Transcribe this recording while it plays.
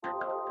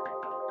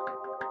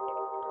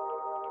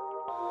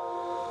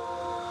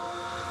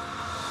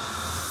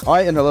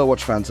Hi and hello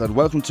watch fans, and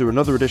welcome to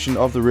another edition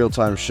of the Real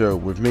Time Show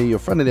with me, your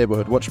friendly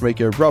neighbourhood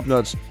watchmaker Rob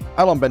Nuds,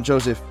 Alon Ben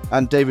Joseph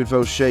and David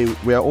Vaucher.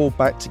 We are all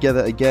back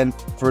together again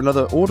for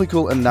another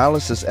Audicle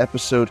analysis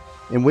episode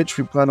in which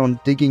we plan on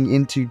digging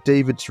into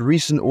David's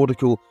recent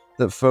article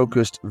that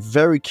focused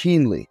very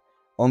keenly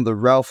on the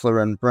Ralph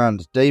Lauren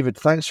brand. David,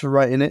 thanks for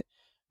writing it.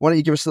 Why don't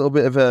you give us a little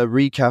bit of a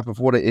recap of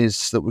what it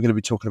is that we're going to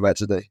be talking about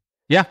today?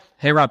 Yeah.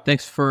 Hey, Rob,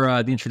 thanks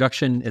for the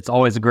introduction. It's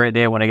always a great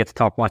day when I get to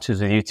talk watches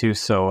with you two.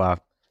 So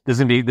this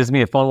is gonna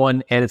be a fun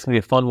one, and it's gonna be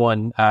a fun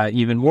one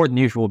even more than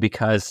usual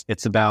because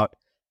it's about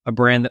a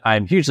brand that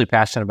I'm hugely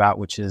passionate about,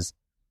 which is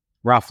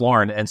Ralph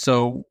Lauren. And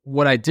so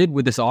what I did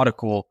with this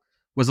article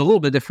was a little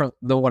bit different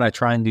than what I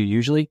try and do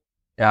usually.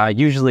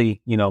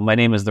 Usually, my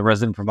name is the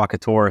resident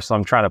provocateur, so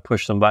I'm trying to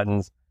push some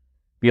buttons,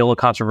 be a little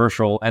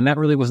controversial, and that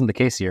really wasn't the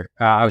case here.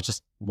 I was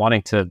just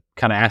wanting to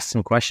kind of ask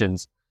some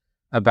questions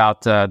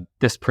about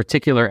this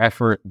particular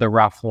effort that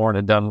Ralph Lauren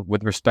had done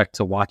with respect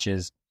to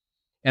watches.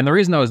 And the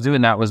reason I was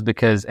doing that was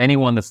because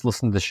anyone that's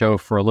listened to the show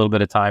for a little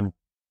bit of time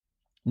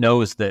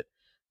knows that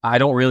I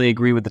don't really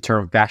agree with the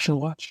term fashion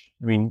watch.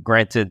 I mean,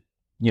 granted,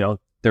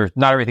 there's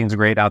not everything's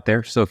great out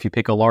there. So if you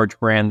pick a large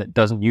brand that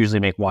doesn't usually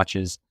make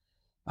watches,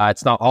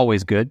 it's not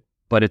always good,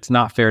 but it's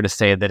not fair to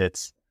say that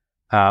it's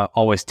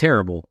always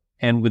terrible.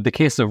 And with the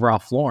case of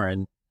Ralph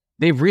Lauren,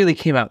 they really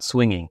came out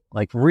swinging.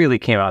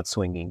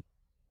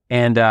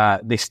 And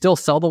they still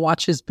sell the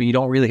watches, but you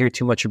don't really hear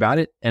too much about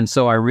it. And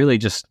so I really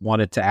just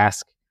wanted to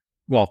ask,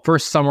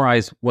 first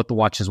summarize what the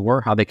watches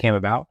were, how they came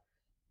about,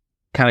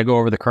 kind of go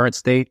over the current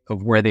state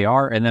of where they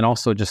are, and then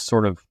also just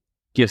sort of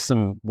give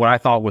what I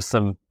thought was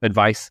some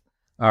advice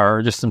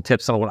or just some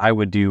tips on what I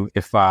would do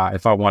if I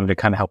wanted to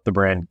kind of help the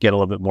brand get a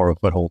little bit more of a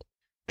foothold.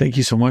 Thank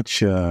you so much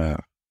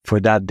for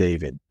that,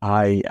 David.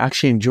 I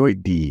actually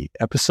enjoyed the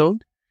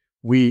episode.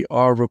 We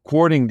are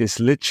recording this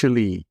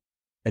literally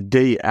a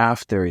day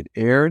after it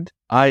aired.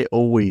 I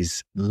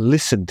always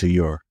listen to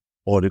your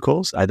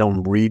articles. I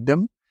don't read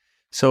them.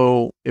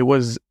 So it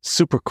was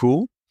super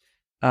cool.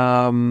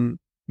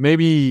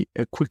 Maybe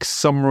a quick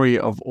summary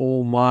of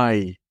all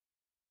my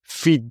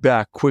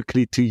feedback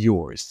quickly to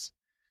yours.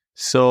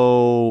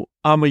 So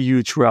I'm a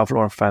huge Ralph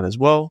Lauren fan as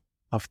well.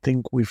 I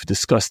think we've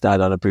discussed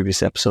that on a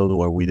previous episode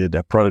where we did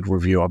a product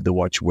review of the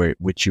watch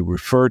which you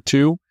referred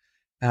to.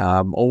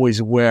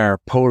 Always wear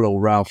Polo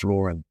Ralph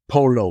Lauren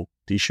Polo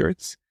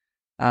t-shirts.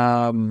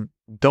 Don't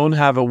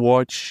have a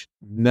watch.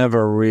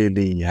 Never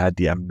really had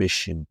the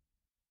ambition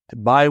to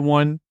buy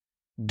one.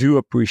 Do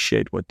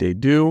appreciate what they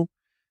do.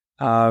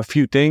 A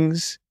few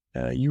things.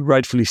 You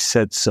rightfully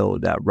said so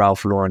that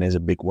Ralph Lauren is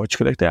a big watch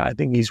collector. I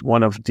think he's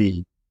one of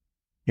the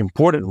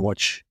important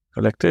watch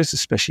collectors,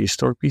 especially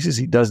historic pieces.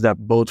 He does that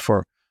both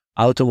for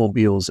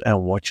automobiles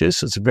and watches.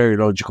 So it's very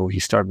logical he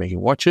started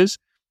making watches.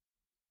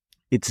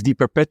 It's the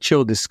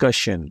perpetual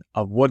discussion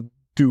of what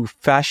do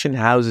fashion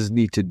houses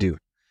need to do.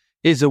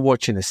 Is a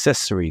watch an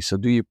accessory? So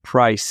do you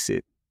price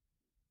it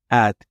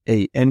at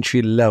a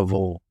entry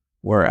level?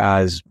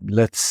 Whereas,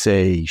 let's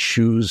say,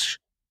 shoes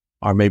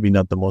are maybe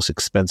not the most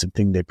expensive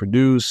thing they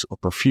produce, or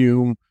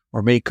perfume,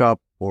 or makeup,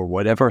 or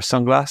whatever,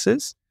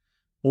 sunglasses?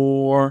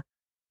 Or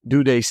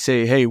do they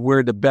say, hey,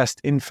 we're the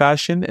best in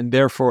fashion, and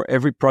therefore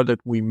every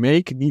product we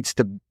make needs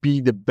to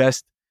be the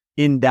best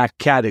in that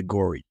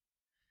category?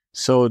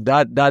 So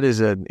that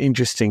is an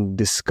interesting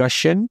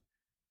discussion.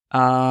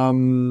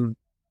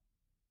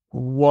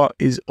 What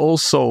is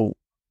also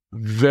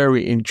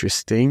very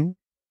interesting,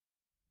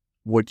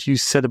 what you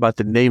said about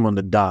the name on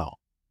the dial.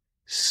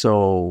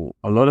 So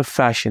a lot of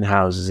fashion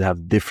houses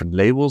have different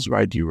labels,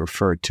 right? You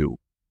refer to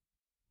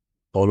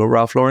Polo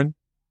Ralph Lauren,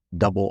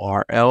 double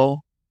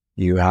RL.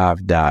 You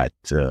have that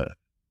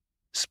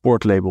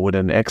sport label with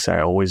an X. I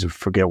always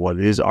forget what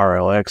it is,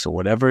 RLX or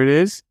whatever it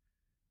is.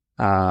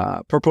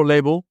 Purple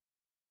label.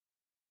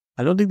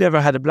 I don't think they ever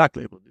had a black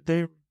label. Did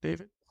they,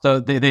 David? So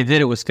they did.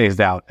 It was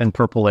phased out, and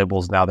purple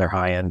labels now they're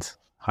high end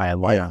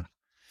light.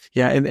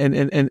 Yeah,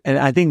 and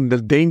I think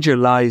the danger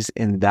lies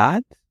in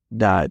that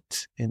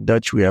in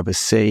Dutch we have a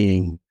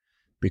saying,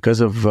 because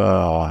of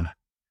all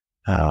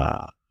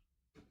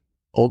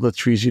the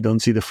trees you don't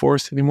see the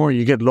forest anymore,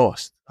 you get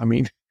lost. I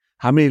mean,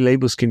 how many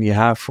labels can you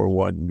have for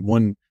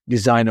one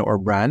designer or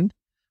brand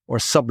or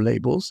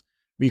sub-labels?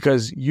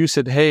 Because you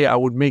said, hey, I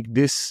would make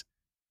this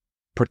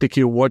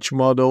particular watch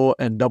model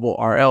and double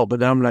RL,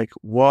 but I'm like,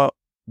 what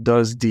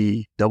does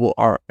the double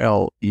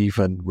RL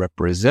even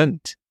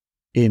represent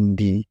in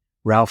the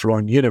Ralph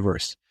Lauren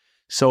universe?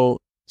 So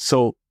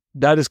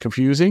that is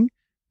confusing.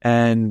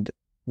 And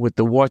with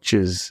the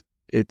watches,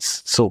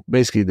 it's so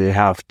basically they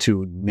have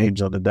two names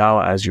on the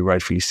dial, as you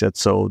rightfully said.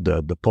 So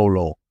the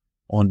Polo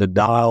on the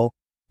dial,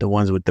 the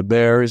ones with the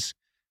bears,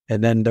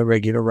 and then the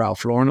regular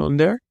Ralph Lauren on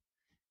there.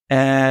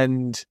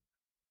 And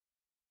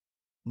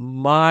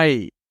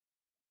my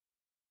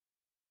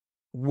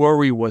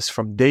worry was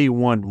from day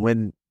one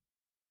when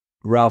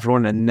Ralph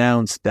Lauren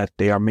announced that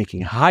they are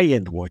making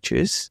high-end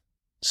watches,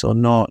 so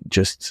not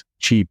just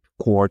cheap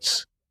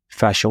quartz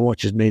fashion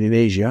watches made in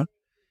Asia,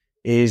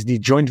 is the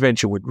joint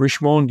venture with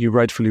Richemont. You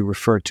rightfully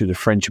refer to the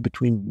friendship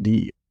between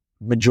the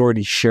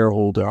majority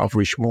shareholder of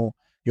Richemont,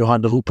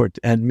 Johan de Rupert,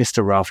 and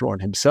Mr. Ralph Lauren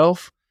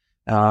himself,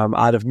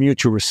 out of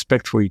mutual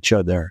respect for each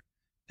other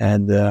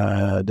and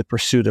the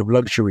pursuit of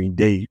luxury,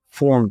 they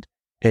formed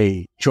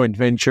a joint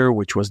venture,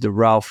 which was the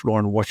Ralph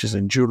Lauren Watches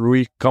and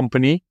Jewelry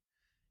Company.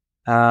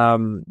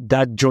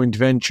 That joint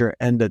venture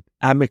ended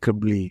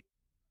amicably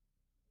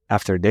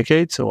after a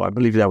decade, so I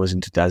believe that was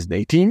in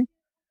 2018.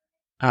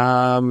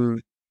 But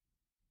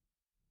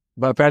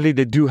apparently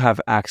they do have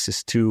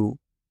access to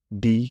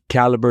the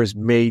calibers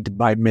made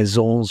by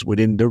maisons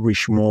within the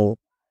Richemont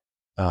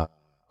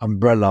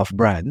umbrella of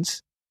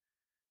brands.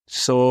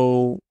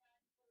 So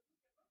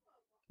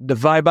the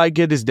vibe I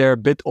get is they're a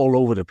bit all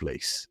over the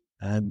place.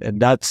 And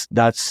that's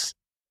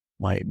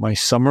my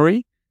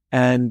summary.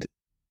 And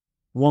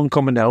one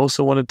comment I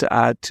also wanted to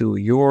add to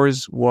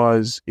yours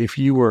was, if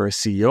you were a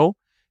CEO,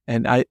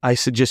 and I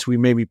suggest we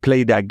maybe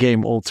play that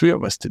game, all three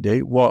of us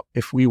today, what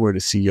if we were the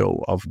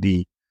CEO of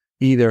the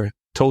either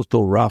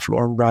total Ralph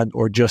Lauren brand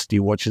or just the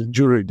watches and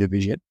jewelry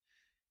division,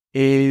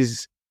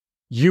 is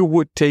you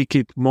would take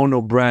it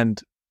mono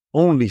brand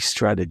only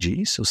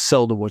strategy, so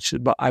sell the watches.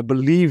 But I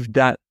believe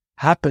that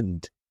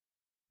happened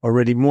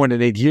already more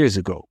than 8 years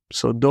ago.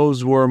 So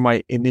those were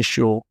my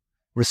initial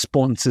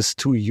responses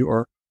to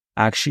your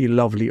actually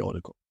lovely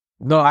article.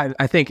 No,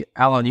 I think,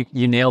 Alan,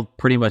 you nailed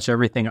pretty much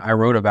everything I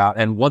wrote about.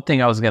 And one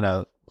thing I was going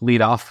to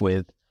lead off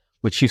with,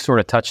 which you sort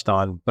of touched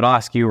on, but I'll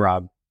ask you,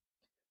 Rob,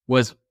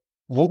 was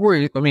what were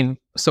you,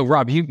 so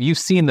Rob, you've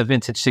seen the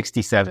vintage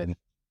 67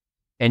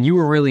 and you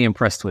were really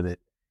impressed with it.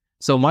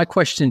 So my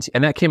question,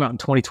 and that came out in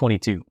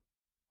 2022.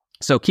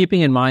 So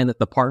keeping in mind that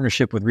the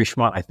partnership with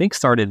Richemont, I think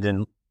started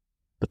in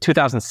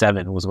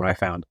 2007 was what I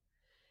found.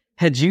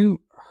 Had you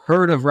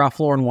heard of Ralph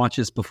Lauren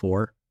watches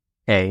before,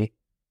 A?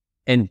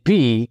 And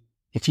B,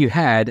 if you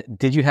had,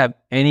 did you have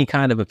any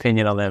kind of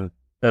opinion on them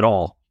at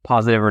all,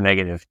 positive or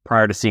negative,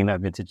 prior to seeing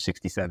that vintage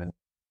 67?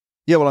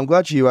 Yeah, well, I'm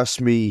glad you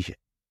asked me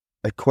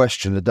a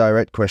question, a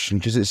direct question,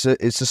 because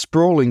it's a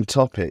sprawling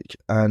topic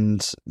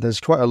and there's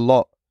quite a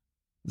lot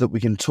that we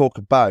can talk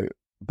about.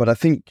 But I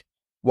think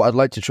what I'd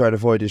like to try to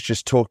avoid is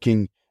just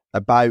talking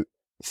about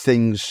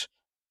things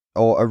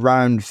or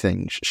around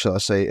things, shall I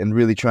say, and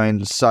really try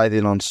and side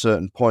in on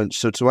certain points.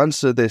 So to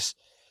answer this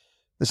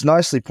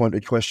nicely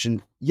pointed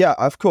question, yeah,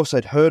 of course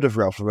I'd heard of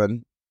Ralph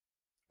Lauren.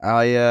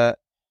 I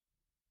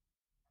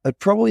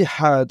probably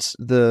had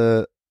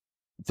the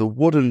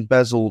wooden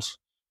bezeled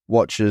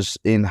watches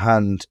in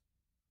hand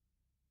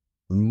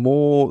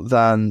more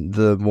than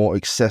the more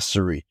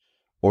accessory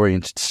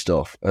oriented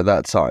stuff at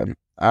that time.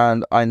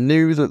 And I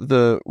knew that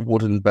the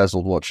wooden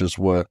bezeled watches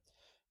were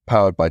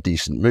powered by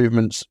decent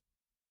movements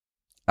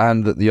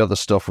and that the other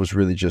stuff was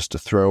really just a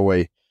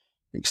throwaway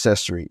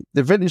accessory.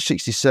 The vintage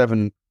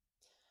 67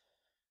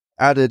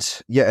 added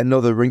yet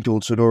another wrinkle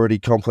to an already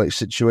complex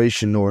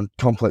situation or a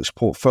complex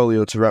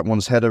portfolio to wrap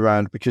one's head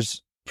around,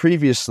 because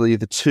previously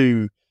the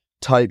two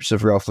types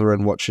of Ralph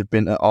Lauren watch had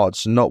been at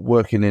odds and not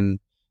working in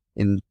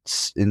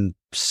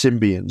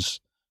symbionts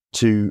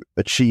to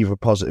achieve a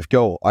positive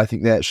goal. I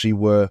think they actually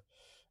were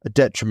a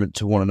detriment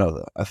to one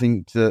another. I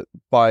think that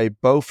by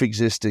both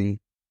existing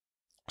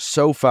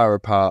so far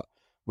apart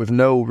with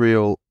no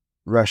real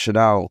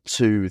rationale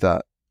to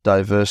that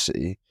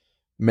diversity,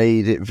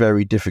 made it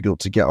very difficult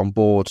to get on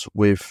board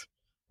with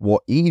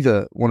what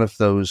either one of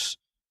those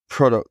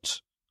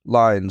product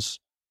lines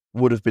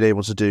would have been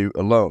able to do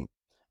alone.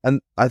 And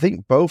I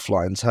think both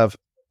lines have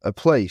a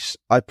place.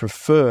 I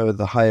prefer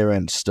the higher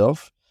end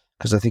stuff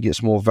because I think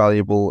it's more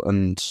valuable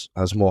and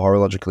has more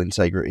horological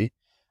integrity.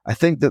 I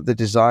think that the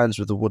designs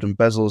with the wooden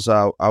bezels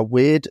are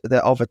weird.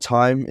 They're of a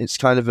time. It's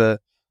kind of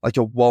like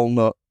a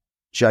walnut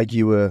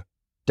Jaguar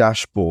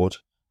dashboard.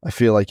 I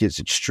feel like it's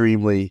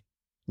extremely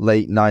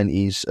late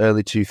 90s,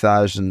 early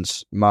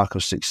 2000s mark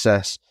of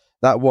success.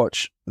 That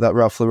watch, that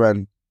Ralph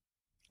Lauren,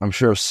 I'm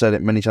sure I've said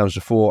it many times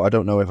before. I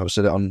don't know if I've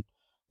said it on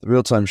the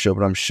Real Time show,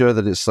 but I'm sure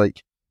that it's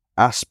like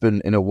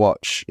Aspen in a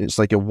watch. It's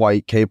like a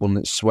white cable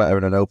knit sweater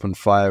and an open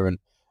fire and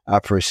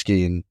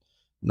après-ski and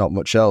not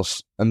much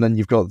else. And then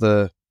you've got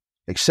the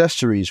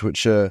accessories,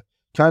 which are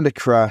kind of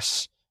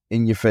crass,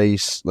 in your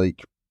face,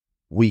 like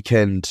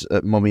weekend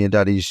at mummy and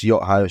daddy's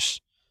yacht house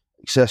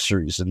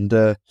accessories. And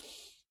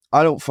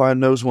I don't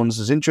find those ones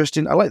as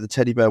interesting. I like the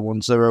teddy bear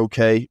ones. They're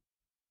okay,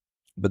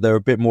 but they're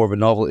a bit more of a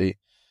novelty.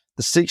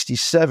 The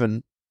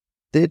 67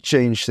 did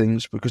change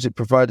things because it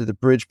provided a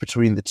bridge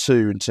between the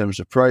two in terms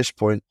of price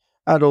point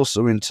and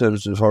also in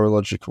terms of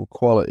horological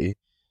quality.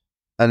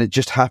 And it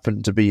just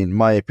happened to be, in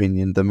my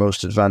opinion, the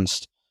most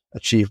advanced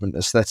achievement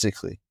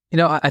aesthetically. You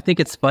know, I think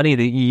it's funny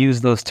that you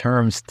use those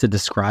terms to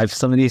describe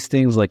some of these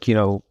things, like, you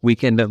know,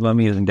 weekend at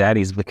mummies and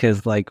daddies,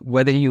 because like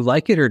whether you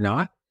like it or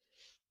not,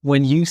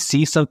 when you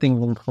see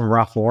something from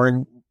Ralph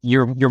Lauren,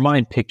 your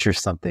mind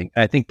pictures something.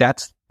 I think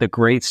that's the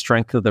great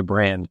strength of the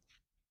brand.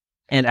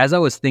 And as I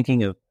was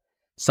thinking of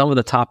some of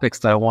the topics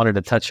that I wanted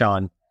to touch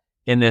on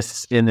in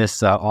this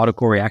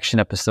Audicle reaction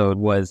episode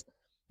was,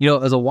 you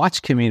know, as a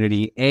watch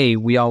community,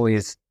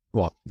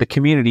 the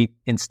community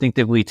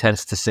instinctively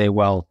tends to say,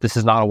 well, this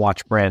is not a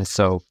watch brand,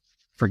 so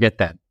forget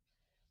that.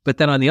 But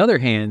then on the other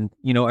hand,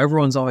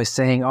 everyone's always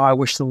saying, oh, I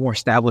wish the more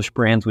established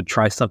brands would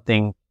try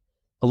something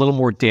a little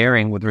more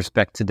daring with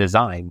respect to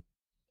design.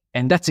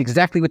 And that's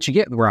exactly what you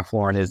get with Ralph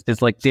Lauren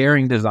is like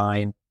daring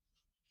design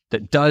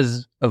that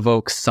does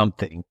evoke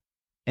something.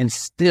 And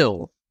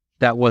still,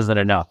 that wasn't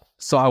enough.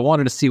 So I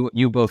wanted to see what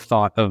you both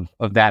thought of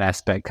that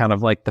aspect, kind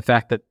of like the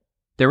fact that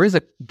there is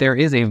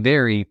a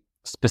very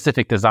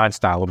specific design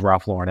style with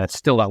Ralph Lauren, and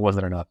still that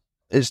wasn't enough.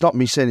 It's not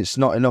me saying it's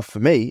not enough for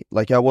me.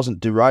 Like, I wasn't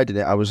deriding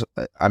it.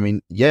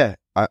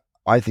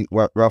 I think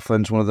Ralph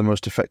Lauren's one of the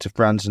most effective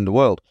brands in the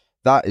world.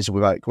 That is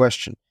without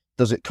question.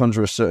 Does it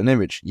conjure a certain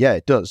image? Yeah,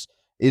 it does.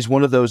 Is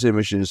one of those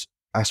images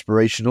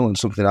aspirational and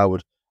something I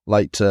would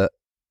like to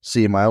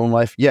see in my own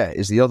life? Yeah.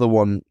 Is the other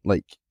one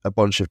like a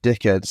bunch of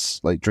dickheads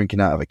like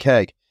drinking out of a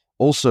keg?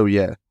 Also,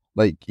 yeah.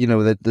 Like,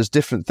 there's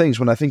different things.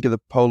 When I think of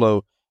the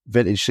Polo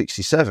Vintage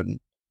 67,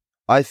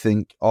 I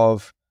think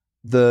of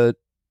the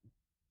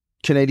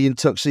Canadian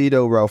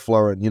tuxedo Ralph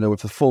Lauren,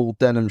 with the full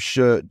denim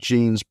shirt,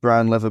 jeans,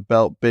 brown leather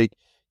belt, big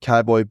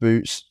cowboy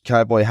boots,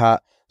 cowboy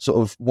hat, sort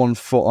of 1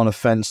 foot on a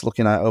fence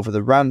looking out over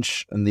the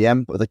ranch and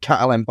the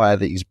cattle empire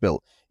that he's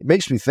built. It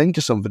makes me think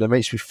of something. It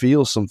makes me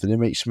feel something. It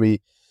makes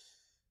me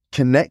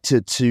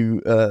connected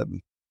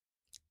to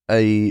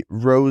a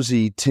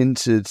rosy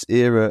tinted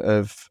era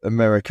of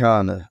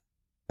Americana.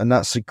 And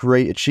that's a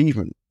great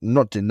achievement. I'm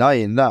not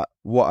denying that.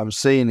 What I'm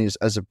saying is,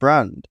 as a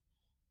brand,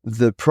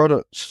 the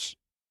products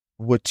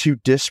were too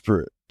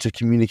disparate to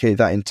communicate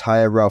that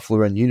entire Ralph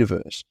Lauren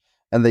universe.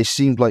 And they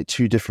seemed like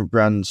two different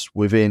brands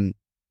within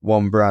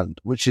one brand,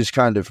 which is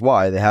kind of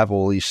why they have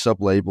all these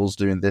sub-labels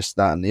doing this,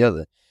 that, and the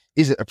other.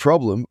 Is it a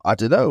problem? I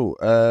don't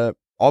know.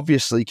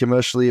 Obviously,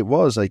 commercially it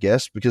was, I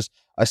guess, because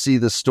I see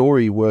the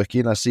story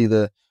working. I see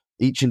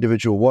each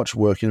individual watch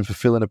working and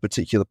fulfilling a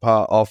particular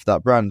part of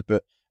that brand.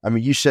 But, I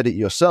mean, you said it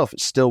yourself.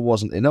 It still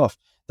wasn't enough.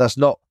 That's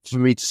not for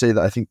me to say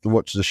that I think the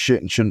watches are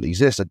shit and shouldn't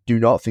exist. I do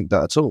not think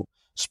that at all,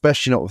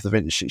 especially not with the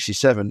Vintage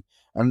 67.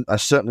 And I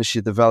certainly see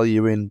the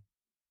value in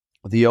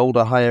the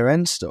older,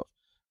 higher-end stuff.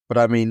 But,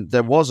 I mean,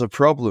 there was a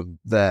problem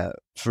there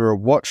for a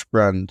watch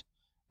brand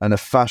and a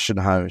fashion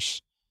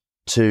house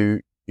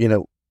to,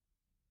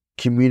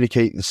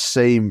 communicate the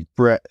same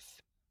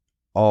breadth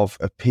of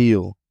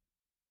appeal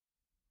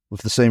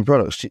with the same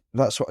products.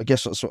 That's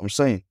what I'm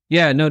saying.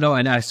 Yeah, no,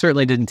 and I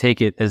certainly didn't take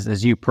it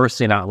as you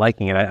personally not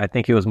liking it. I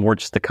think it was more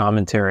just a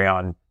commentary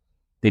on,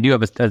 they do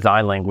have a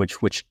design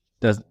language, which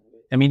does,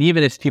 I mean,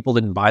 even if people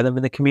didn't buy them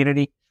in the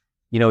community,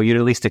 you'd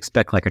at least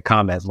expect like a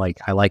comment, like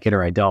I like it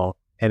or I don't.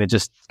 And it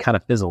just kind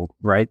of fizzled,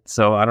 right?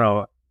 So I don't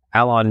know,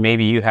 Alon,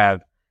 maybe you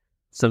have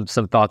some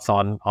thoughts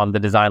on the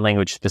design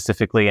language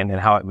specifically and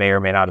how it may or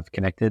may not have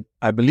connected.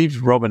 I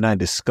believe Rob and I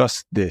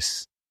discussed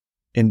this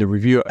in the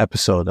review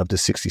episode of the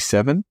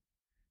 67.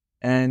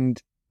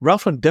 And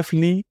Ralph Lauren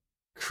definitely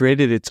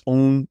created its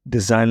own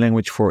design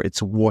language for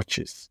its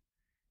watches.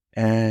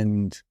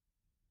 And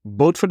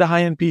both for the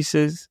high-end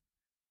pieces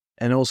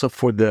and also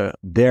for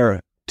their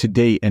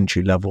today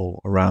entry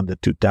level around the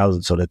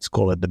 2000s, so let's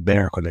call it the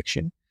Bear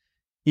collection.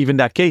 Even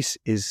that case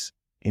is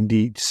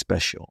indeed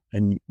special.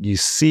 And you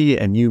see,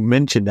 and you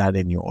mentioned that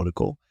in your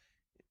article,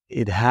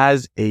 it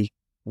has a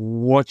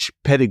watch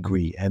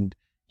pedigree. And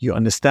you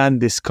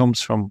understand this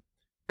comes from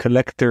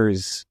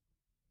collectors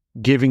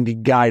giving the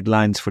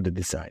guidelines for the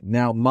design.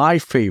 Now, my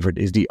favorite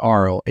is the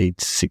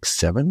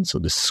RL867, so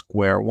the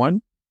square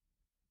one.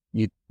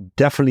 You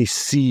definitely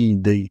see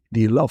the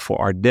love for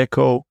Art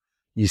Deco.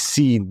 You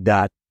see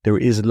that there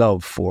is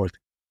love for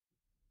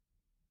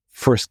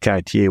first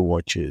Cartier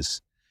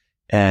watches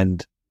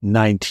and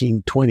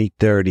 1920s,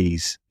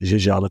 30s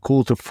Jaeger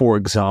LeCoultre, for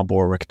example,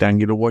 or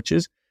rectangular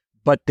watches,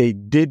 but they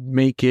did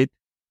make it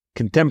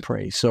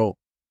contemporary. So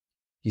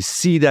you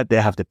see that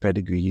they have the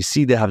pedigree, you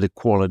see they have the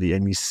quality,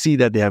 and you see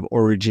that they have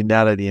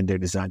originality in their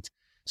designs.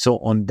 So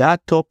on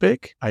that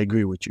topic, I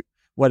agree with you.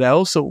 What I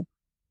also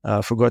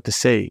forgot to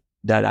say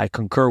that I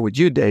concur with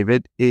you,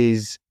 David,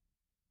 is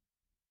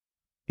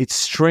it's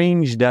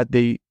strange that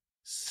they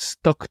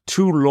stuck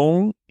too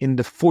long in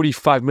the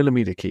 45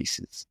 millimeter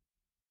cases.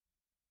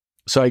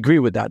 So I agree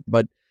with that.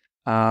 But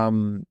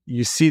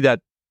you see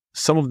that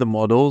some of the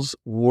models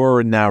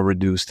were now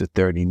reduced to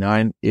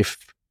 39 if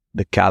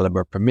the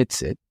caliber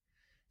permits it.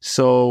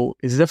 So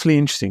it's definitely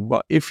interesting.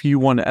 But if you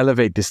want to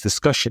elevate this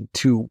discussion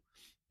to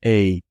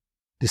a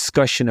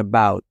discussion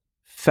about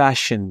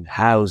fashion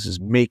houses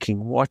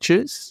making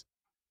watches,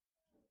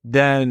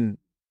 then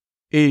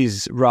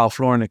is Ralph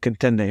Lauren a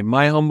contender? In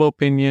my humble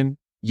opinion,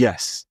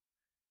 yes.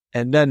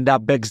 And then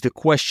that begs the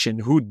question,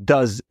 who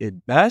does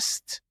it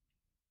best?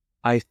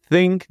 I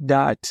think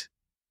that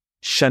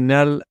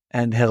Chanel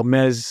and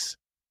Hermes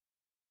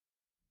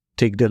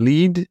take the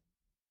lead,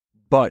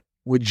 but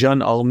with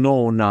Jean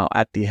Arnault now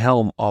at the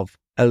helm of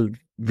LV,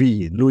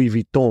 Louis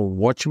Vuitton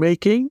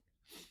watchmaking,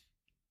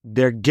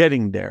 they're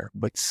getting there.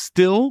 But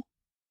still,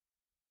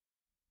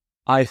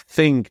 I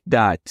think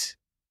that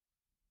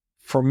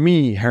for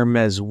me,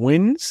 Hermes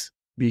wins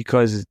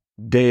because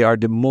they are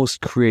the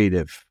most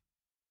creative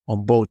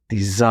on both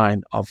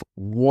design of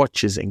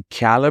watches and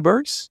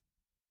calibers.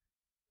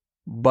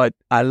 but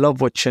I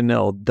love what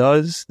Chanel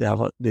does.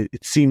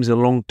 It seems a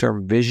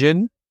long-term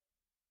vision,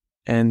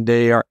 and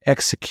they are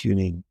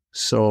executing.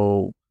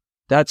 So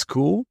that's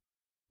cool.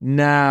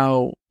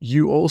 Now,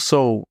 you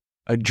also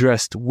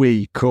addressed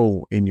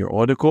Wayco in your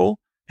article,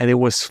 and it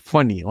was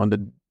funny. On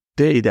the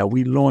day that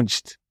we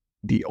launched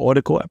the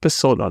Audicle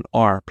episode on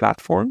our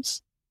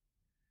platforms,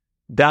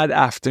 that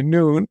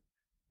afternoon,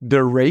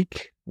 The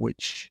Rake,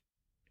 which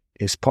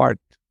is part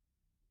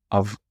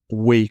of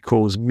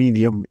Wayco's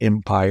media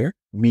empire,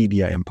 they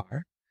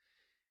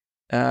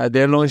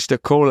launched a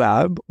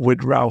collab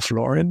with Ralph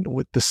Lauren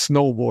with the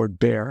snowboard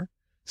bear.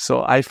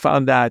 So I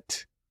found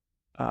that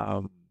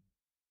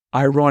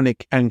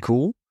ironic and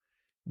cool,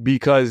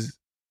 because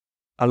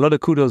a lot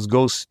of kudos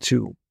goes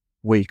to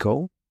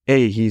Wayco.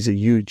 He's a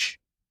huge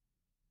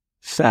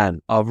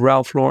fan of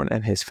Ralph Lauren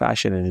and his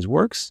fashion and his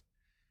works.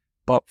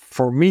 But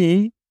for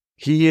me,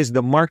 he is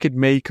the market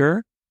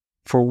maker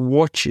for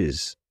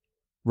watches,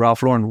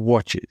 Ralph Lauren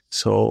watches.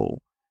 So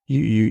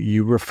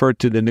you referred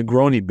to the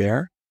Negroni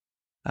bear,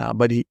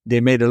 but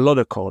they made a lot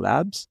of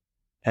collabs,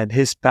 and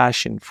his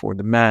passion for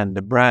the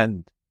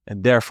brand,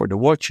 and therefore the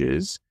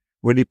watches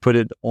really put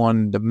it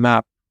on the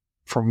map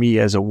for me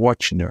as a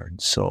watch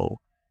nerd. So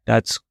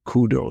that's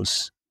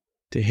kudos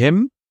to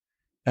him.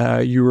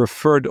 You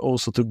referred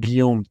also to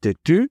Guillaume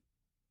Tetu.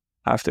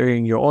 After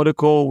hearing your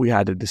article, we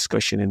had a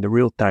discussion in the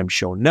Real Time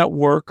Show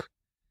Network.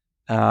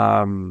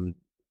 I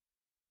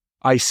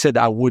said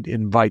I would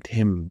invite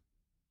him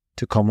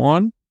to come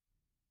on,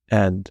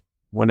 and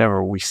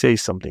whenever we say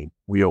something,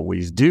 we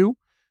always do.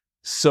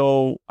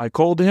 So I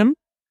called him.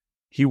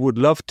 He would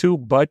love to,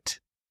 but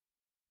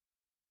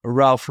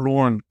Ralph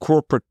Lauren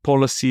corporate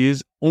policy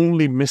is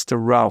only Mr.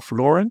 Ralph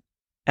Lauren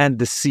and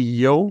the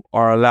CEO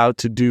are allowed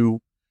to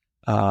do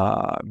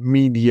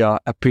media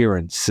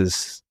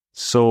appearances.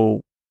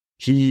 So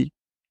he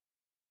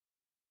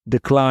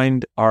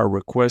declined our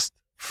request,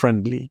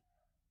 friendly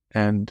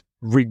and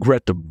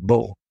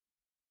regrettable.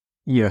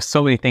 Yeah,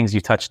 so many things you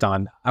touched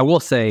on. I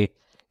will say,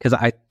 because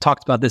I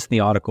talked about this in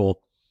the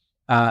article,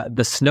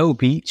 the Snow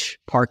Beach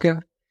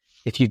parka,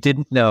 if you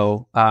didn't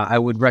know, I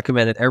would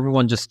recommend that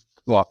everyone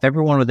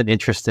everyone with an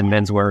interest in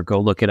menswear, go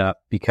look it up,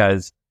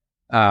 because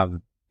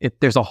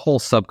there's a whole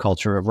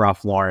subculture of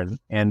Ralph Lauren.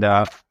 And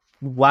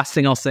last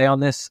thing I'll say on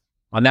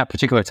that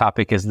particular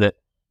topic is that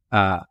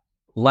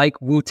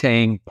like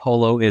Wu-Tang,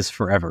 polo is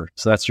forever.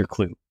 So that's your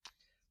clue.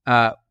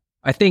 I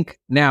think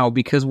now,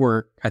 because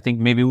I think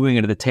maybe moving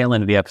into the tail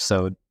end of the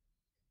episode,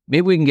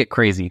 maybe we can get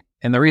crazy.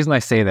 And the reason I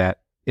say that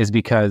is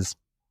because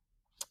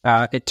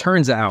it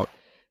turns out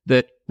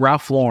that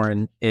Ralph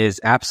Lauren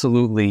is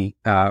absolutely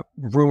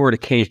rumored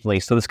occasionally,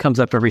 so this comes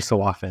up every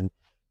so often,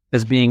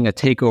 as being a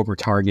takeover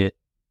target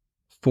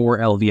for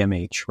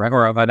LVMH, right?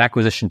 Or an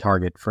acquisition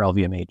target for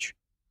LVMH.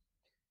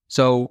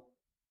 So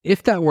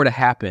if that were to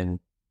happen,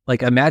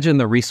 like, imagine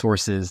the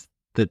resources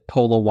that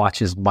polo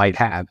watches might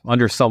have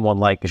under someone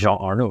like Jean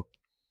Arnault.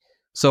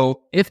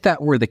 So if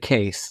that were the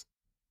case,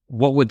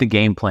 what would the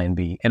game plan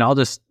be? And I'll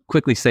just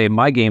quickly say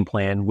my game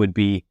plan would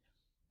be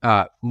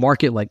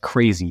market like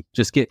crazy.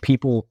 Just get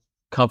people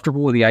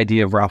comfortable with the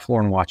idea of Ralph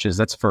Lauren watches.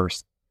 That's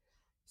first.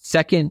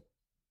 Second,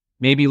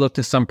 maybe look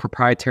to some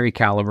proprietary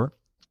caliber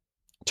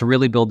to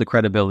really build the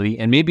credibility,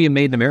 and maybe a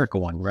made in America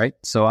one, right?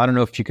 So I don't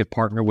know if you could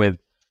partner with,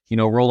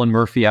 Roland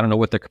Murphy. I don't know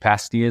what their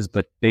capacity is,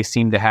 but they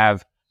seem to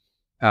have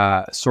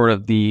sort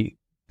of the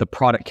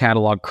product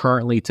catalog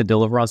currently to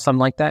deliver on something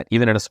like that,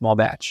 even in a small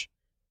batch.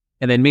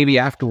 And then maybe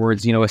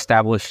afterwards,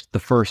 establish the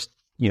first,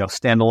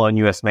 standalone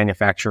U.S.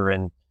 manufacturer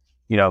in,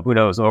 who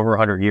knows, over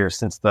 100 years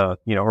since the,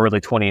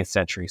 early 20th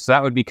century. So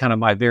that would be kind of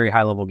my very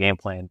high level game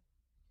plan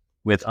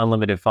with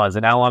unlimited funds.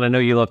 And Alan, I know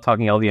you love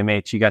talking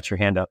LVMH. You got your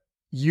hand up.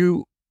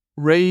 You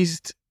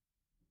raised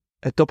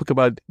a topic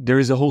about, there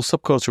is a whole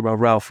subculture about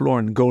Ralph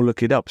Lauren. Go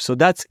look it up. So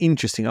that's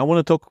interesting. I want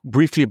to talk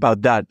briefly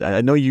about that.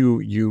 I know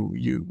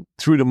you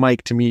threw the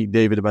mic to me,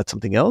 David, about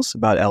something else,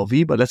 about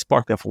LV, but let's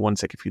park that for 1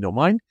 second if you don't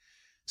mind.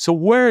 So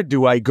where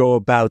do I go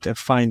about and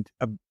find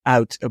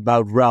out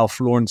about Ralph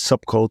Lauren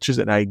subcultures?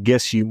 And I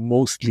guess you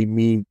mostly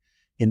mean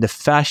in the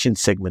fashion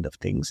segment of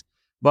things.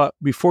 But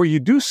before you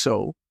do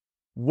so,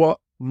 what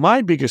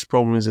my biggest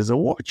problem is as a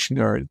watch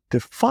nerd, to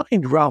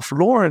find Ralph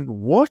Lauren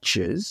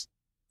watches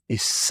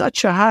is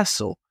such a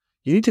hassle.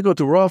 You need to go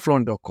to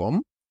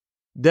ralphlauren.com.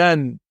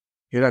 Then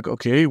you're like,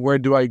 okay, where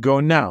do I go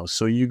now?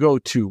 So you go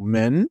to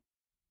men,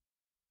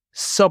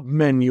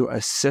 submenu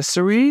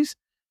accessories,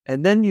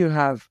 and then you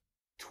have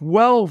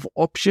 12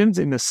 options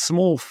in a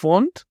small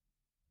font.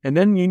 And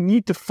then you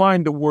need to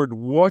find the word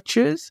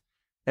watches.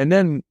 And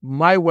then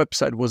my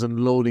website wasn't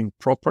loading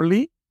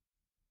properly.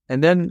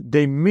 And then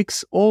they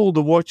mix all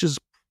the watches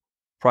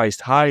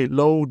priced high,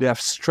 low. They have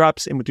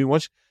straps in between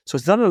watches. So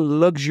it's not a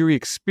luxury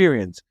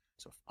experience.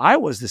 So if I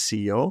was the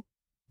CEO,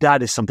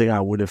 that is something I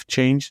would have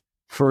changed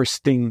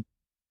first thing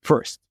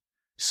first.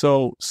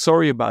 So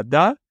sorry about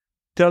that.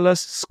 Tell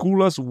us,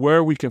 school us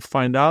where we can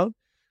find out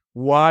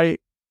why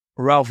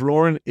Ralph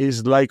Lauren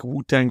is like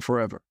Wu-Tang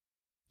forever.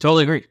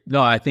 Totally agree.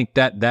 No, I think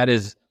that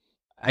is,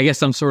 I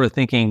guess I'm sort of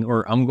thinking,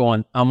 or I'm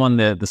on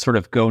the sort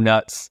of go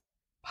nuts,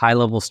 high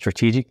level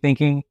strategic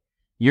thinking.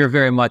 You're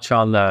very much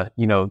on the,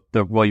 you're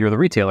the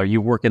retailer,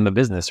 you work in the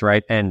business,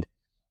 right? And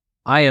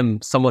I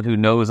am someone who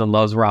knows and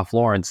loves Ralph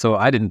Lauren. So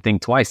I didn't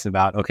think twice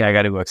about, okay, I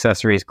got to go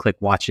accessories, click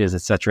watches,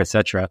 et cetera, et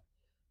cetera.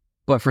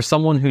 But for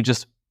someone who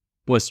just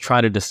was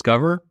trying to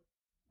discover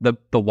the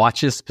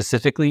watches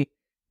specifically,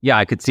 yeah,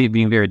 I could see it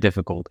being very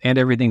difficult. And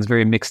everything's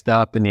very mixed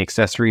up and the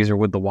accessories are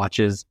with the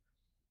watches.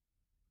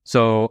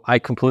 So I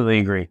completely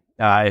agree.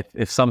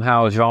 If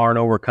somehow Jean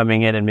Arnault were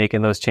coming in and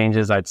making those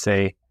changes, I'd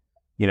say,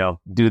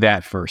 do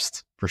that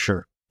first, for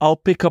sure. I'll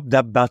pick up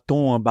that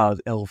baton about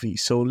LV.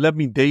 So let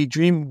me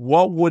daydream.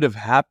 What would have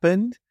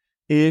happened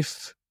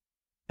if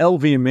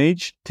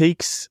LVMH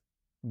takes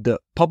the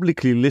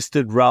publicly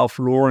listed Ralph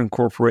Lauren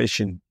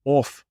Corporation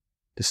off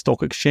the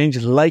stock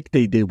exchange like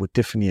they did with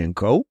Tiffany &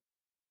 Co.?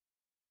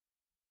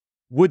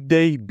 Would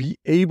they be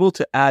able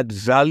to add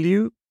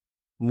value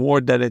more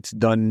than it's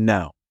done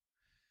now?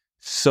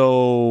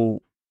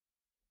 So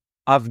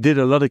I've did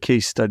a lot of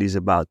case studies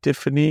about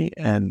Tiffany,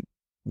 and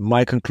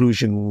my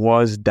conclusion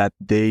was that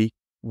they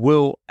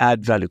will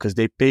add value because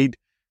they paid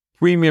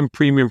premium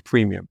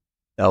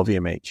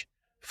LVMH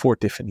for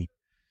Tiffany.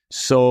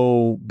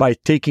 So by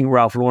taking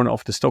Ralph Lauren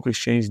off the stock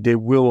exchange, they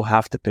will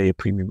have to pay a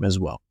premium as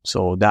well.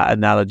 So that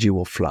analogy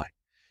will fly.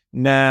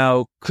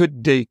 Now,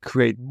 could they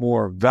create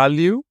more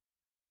value?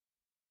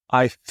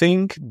 I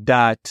think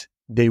that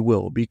they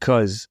will,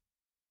 because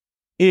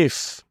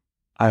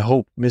I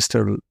hope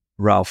Mr.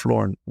 Ralph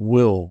Lauren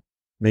will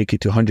make it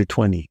to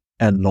 120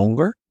 and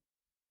longer,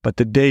 but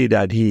the day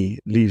that he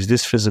leaves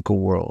this physical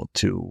world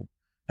to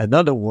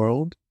another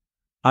world,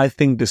 I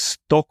think the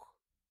stock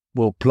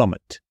will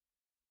plummet,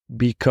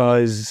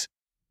 because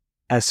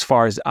as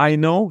far as I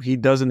know, he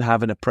doesn't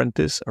have an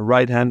apprentice, a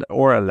right hand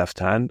or a left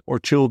hand, or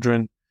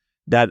children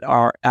that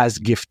are as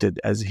gifted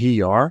as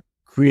he are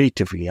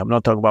creatively. I'm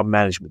not talking about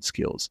management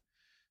skills.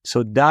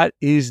 So that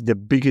is the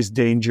biggest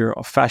danger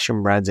of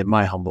fashion brands, in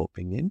my humble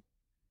opinion.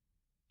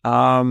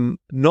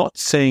 Not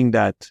saying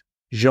that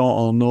Jean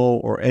Arnault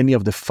or any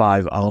of the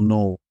 5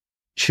 Arnault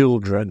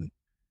children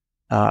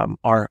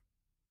are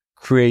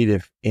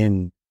creative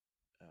in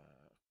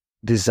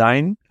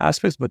design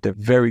aspects, but they're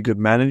very good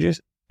managers,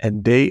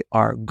 and they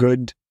are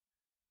good.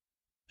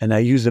 And I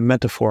use the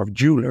metaphor of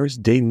jewelers.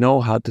 They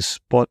know how to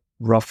spot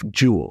rough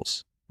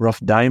jewels, rough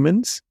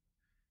diamonds,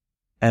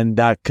 and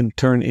that can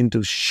turn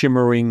into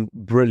shimmering,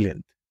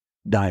 brilliant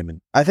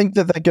diamond. I think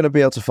that they're going to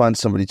be able to find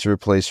somebody to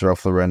replace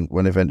Ralph Lauren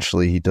when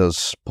eventually he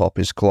does pop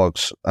his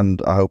clogs,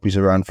 and I hope he's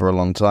around for a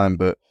long time.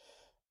 But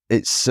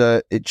it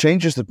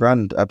changes the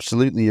brand.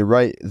 Absolutely, you're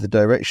right. The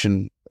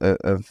direction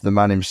of the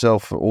man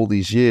himself for all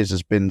these years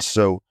has been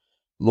so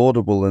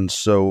laudable and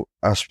so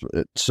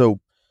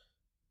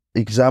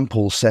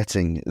example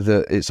setting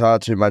that it's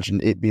hard to imagine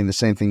it being the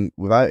same thing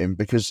without him,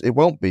 because it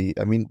won't be.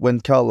 I mean,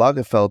 when Karl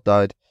Lagerfeld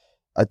died,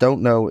 I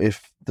don't know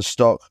if the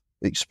stock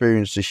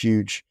experienced a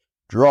huge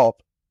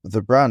drop.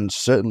 The brand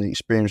certainly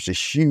experienced a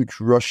huge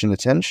rush in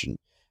attention,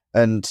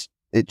 and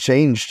it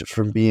changed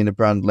from being a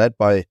brand led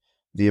by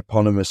the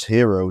eponymous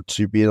hero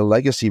to being a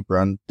legacy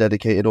brand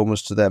dedicated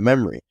almost to their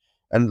memory.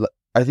 And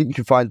I think you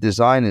can find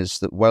designers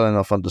that well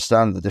enough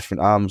understand the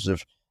different arms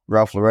of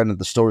Ralph Lauren and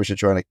the stories they're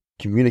trying to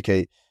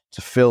communicate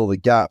to fill the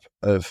gap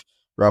of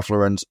Ralph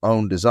Lauren's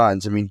own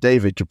designs. I mean,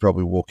 David could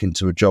probably walk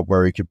into a job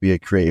where he could be a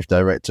creative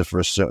director for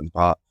a certain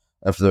part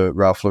of the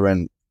Ralph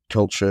Lauren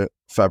culture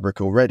fabric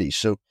already.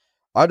 So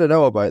I don't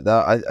know about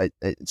that.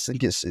 I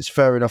think it's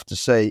fair enough to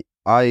say,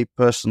 I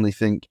personally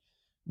think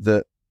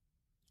that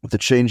the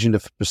changing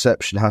of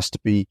perception has to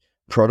be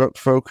product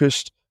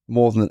focused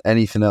more than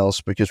anything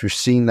else, because we've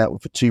seen that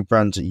with the 2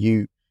 brands that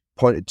you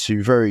pointed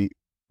to very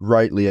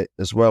rightly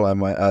as well, I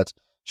might add,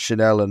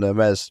 Chanel and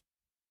Hermes,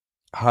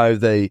 how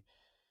they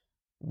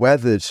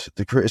weathered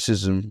the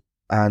criticism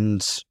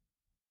and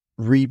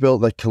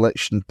rebuilt their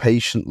collection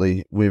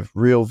patiently with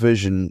real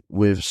vision,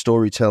 with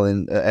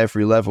storytelling at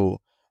every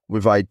level,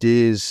 with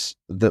ideas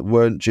that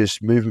weren't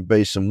just movement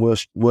based and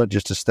weren't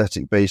just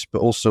aesthetic based, but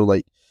also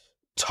like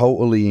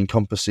totally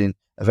encompassing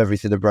of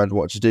everything the brand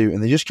wanted to do.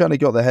 And they just kind of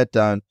got their head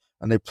down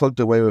and they plugged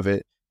away with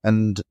it,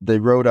 and they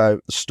rode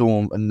out the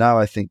storm. And now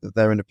I think that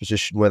they're in a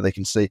position where they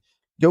can say,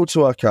 go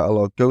to our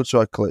catalog, go to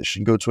our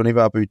collection, go to any of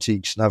our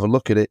boutiques and have a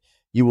look at it.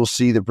 You will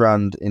see the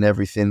brand in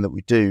everything that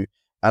we do.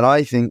 And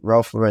I think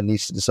Ralph Lauren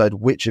needs to decide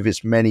which of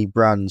its many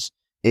brands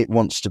it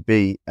wants to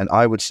be. And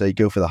I would say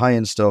go for the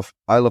high-end stuff.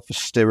 I love the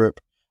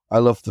Stirrup. I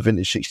love the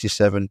Vintage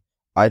 67.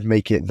 I'd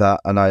make it that,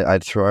 and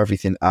I'd throw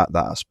everything at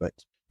that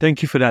aspect.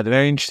 Thank you for that.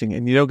 Very interesting.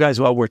 And guys,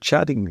 while we're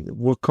chatting,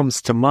 what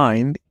comes to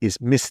mind is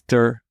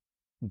Mr.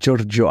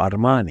 Giorgio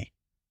Armani.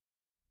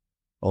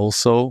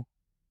 Also,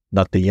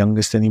 not the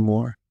youngest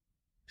anymore.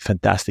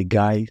 Fantastic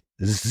guy.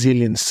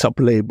 Zillion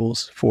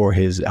sub-labels for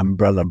his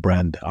umbrella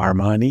brand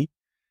Armani.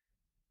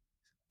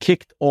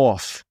 Kicked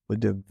off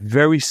with a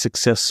very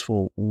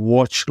successful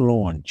watch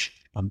launch.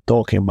 I'm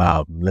talking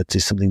about, let's say,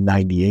 something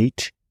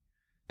 98.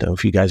 Don't know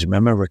if you guys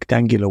remember,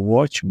 rectangular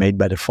watch made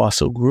by the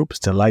Fossil Group.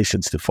 It's a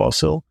license to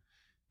Fossil.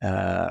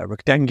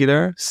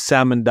 rectangular,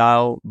 salmon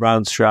dial,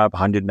 round strap,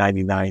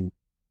 199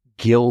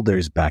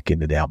 guilders back in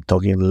the day. I'm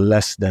talking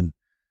less than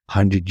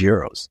 100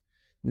 euros.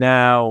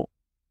 Now,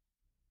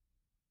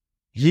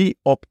 he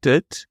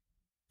opted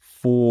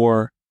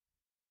for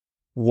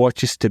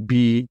watches to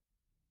be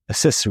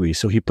accessories.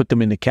 So he put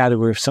them in the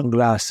category of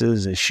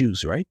sunglasses and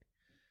shoes, right?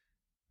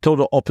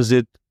 Total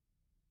opposite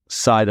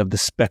side of the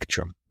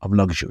spectrum of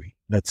luxury,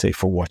 let's say,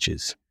 for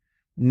watches.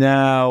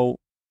 Now,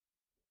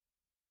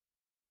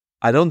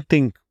 I don't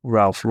think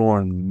Ralph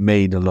Lauren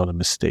made a lot of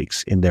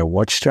mistakes in their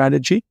watch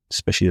strategy,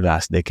 especially the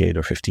last decade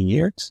or 15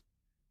 years.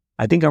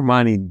 I think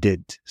Armani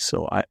did.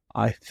 So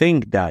I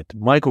think that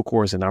Michael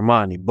Kors and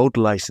Armani, both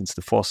licensed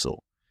to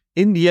Fossil,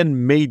 in the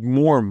end made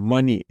more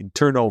money in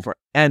turnover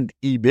and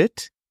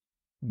EBIT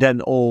than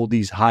all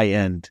these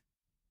high-end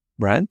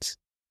brands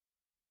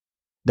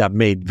that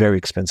made very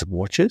expensive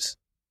watches.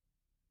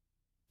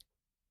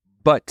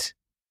 But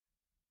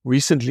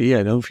recently, I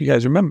don't know if you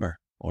guys remember,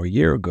 or a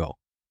year ago,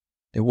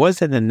 there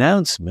was an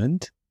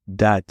announcement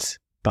that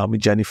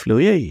Parmigiani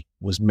Fleurier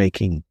was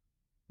making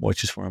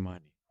watches for Armani.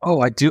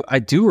 Oh, I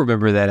do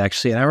remember that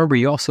actually. And I remember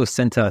you also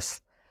sent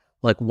us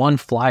like one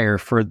flyer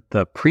for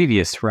the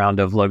previous round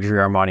of luxury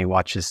Armani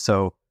watches.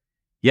 So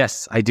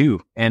yes, I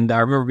do. And I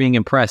remember being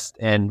impressed,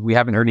 and we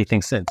haven't heard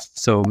anything since.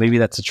 So maybe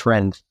that's a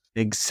trend.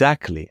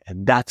 Exactly.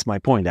 And that's my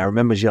point. I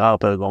remember Girard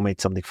Perregaux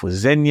made something for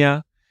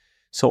Zegna.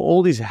 So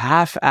all these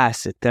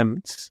half-ass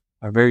attempts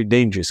are very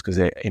dangerous because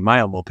in my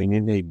humble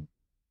opinion, they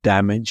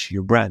damage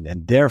your brand.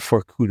 And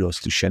therefore, kudos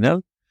to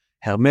Chanel,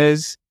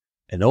 Hermes,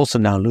 and also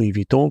now Louis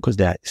Vuitton, because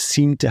they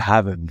seem to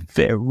have a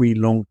very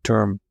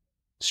long-term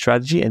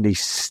strategy and they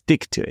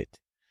stick to it.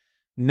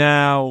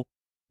 Now,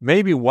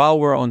 maybe while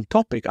we're on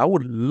topic, I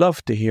would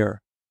love to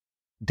hear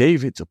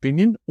David's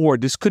opinion, or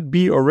this could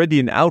be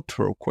already an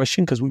outro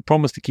question because we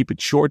promised to keep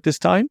it short this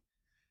time.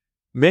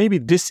 Maybe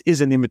this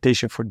is an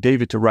invitation for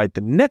David to write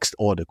the next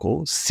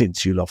article,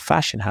 since you love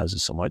fashion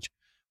houses so much.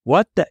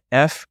 What the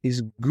F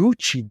is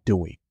Gucci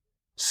doing?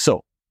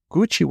 So,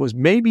 Gucci was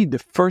maybe the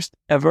first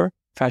ever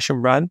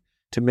fashion brand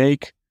to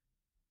make,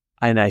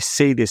 and I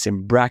say this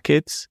in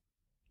brackets,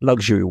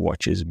 luxury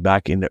watches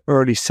back in the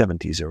early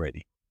 70s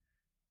already.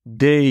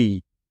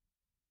 They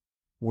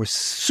were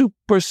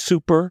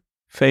super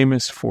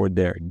famous for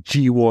their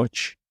G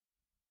watch,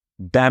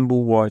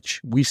 bamboo watch.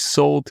 We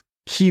sold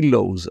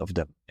kilos of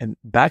them. And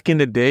back in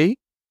the day,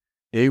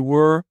 they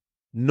were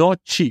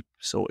not cheap.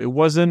 So it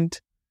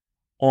wasn't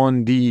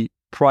on the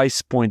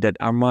price point that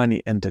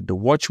Armani entered the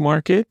watch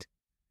market.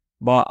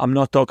 But I'm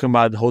not talking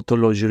about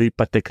Horlogerie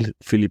Patek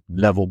Philippe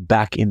level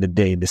back in the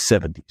day in the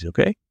 70s,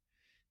 okay?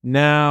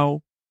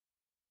 Now,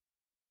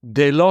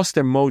 they lost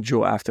their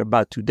mojo after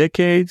about 2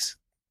 decades.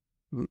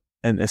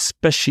 And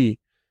especially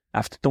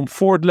after Tom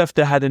Ford left,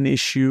 they had an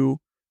issue.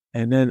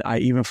 And then I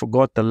even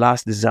forgot the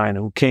last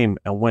designer who came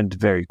and went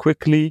very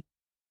quickly.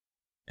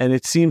 And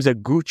it seems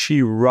that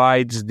Gucci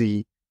rides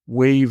the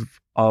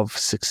wave of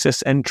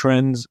success and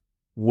trends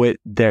with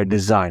their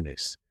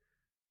designers.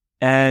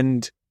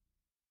 And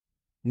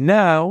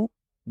now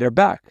they're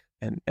back.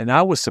 And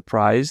I was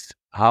surprised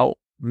how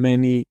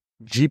many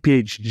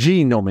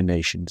GPHG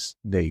nominations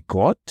they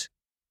got.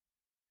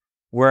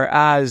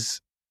 Whereas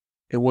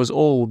it was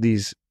all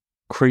these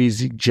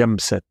crazy gem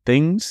set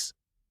things.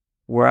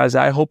 Whereas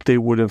I hope they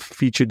would have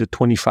featured the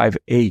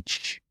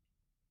 25H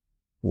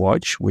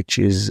watch, which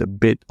is a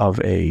bit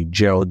of a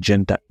Gerald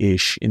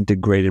Genta-ish,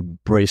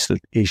 integrated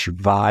bracelet-ish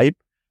vibe.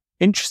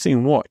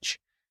 Interesting watch.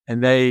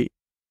 And they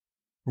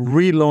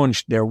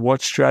relaunched their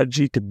watch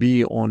strategy to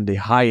be on the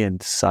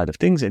high-end side of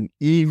things and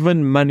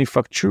even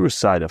manufacturer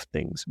side of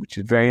things, which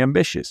is very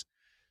ambitious.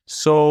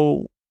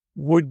 So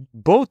would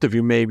both of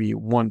you maybe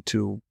want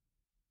to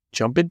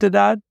jump into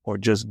that or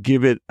just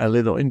give it a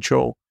little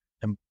intro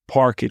and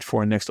park it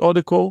for a next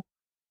article?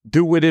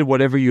 Do with it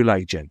whatever you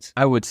like, gents.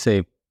 I would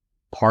say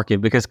park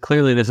it because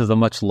clearly this is a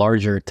much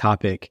larger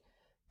topic.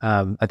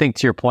 I think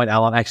to your point,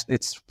 Alan, actually,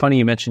 it's funny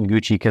you mentioned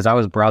Gucci because I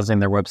was browsing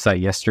their website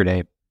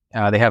yesterday.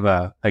 They have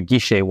a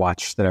Guichet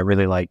watch that I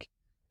really like.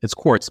 It's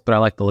quartz, but I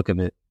like the look of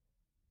it.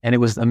 And it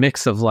was a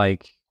mix of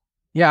like,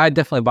 yeah, I'd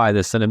definitely buy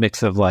this, and a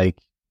mix of like,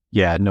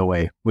 yeah, no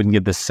way, wouldn't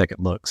give this a second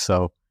look.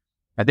 So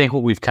I think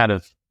what we've kind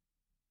of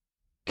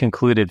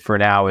concluded for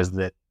now is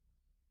that,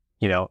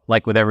 you know,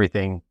 like with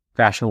everything,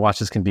 fashion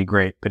watches can be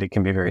great, but it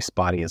can be very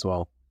spotty as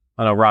well.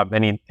 I don't know, Rob,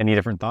 any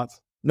different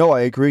thoughts? No,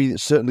 I agree. It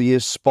certainly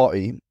is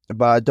spotty,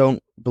 but I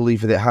don't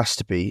believe that it has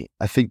to be.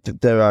 I think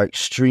that there are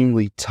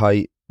extremely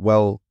tight,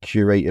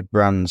 well-curated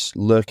brands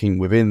lurking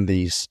within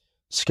these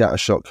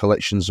scattershot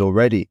collections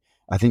already.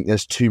 I think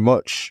there's too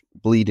much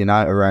bleeding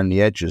out around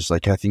the edges.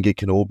 Like, I think it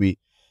can all be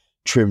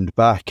trimmed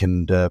back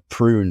and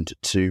pruned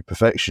to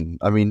perfection.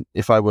 I mean,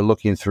 if I were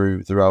looking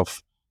through the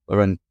Ralph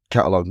Lauren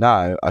catalogue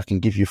now, I can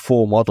give you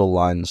 4 model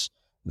lines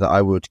that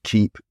I would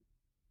keep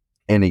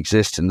in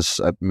existence.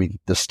 I mean,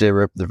 the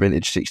Stirrup, the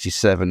Vintage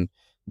 67,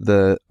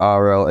 the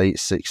RL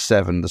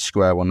 867, the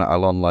square one that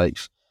Alon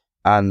likes,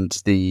 and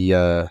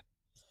the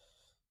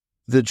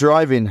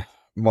driving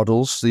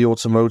models, the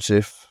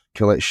automotive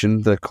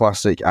collection, the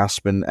classic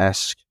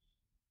Aspen-esque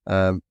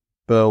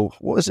Burl.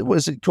 What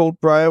is it called?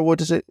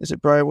 Briarwood? Is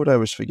it Briarwood? I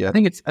always forget. I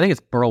think it's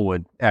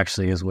Burlwood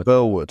actually is what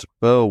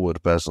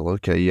Burlwood bezel.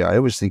 Okay, yeah, I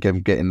always think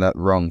I'm getting that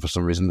wrong for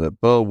some reason. The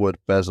Burlwood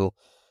bezel,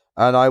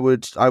 and I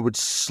would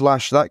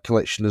slash that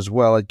collection as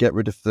well. I'd get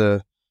rid of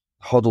the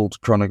huddled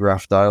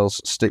chronograph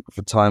dials, stick with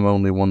the time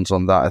only ones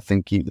on that. I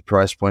think keep the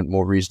price point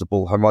more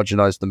reasonable,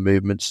 homogenize the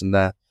movements in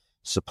their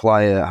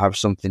supplier, have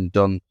something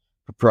done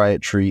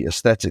proprietary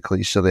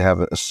aesthetically, so they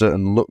have a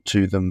certain look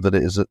to them that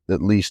it is at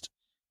least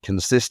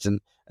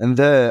consistent. And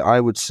there,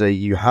 I would say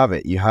you have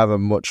it. You have a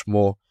much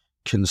more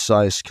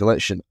concise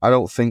collection. I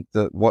don't think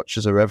that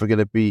watches are ever going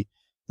to be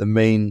the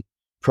main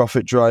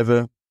profit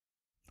driver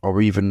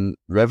or even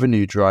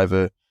revenue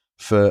driver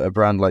for a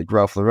brand like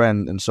Ralph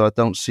Lauren. And so I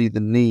don't see the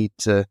need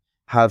to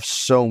have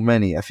so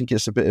many. I think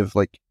it's a bit of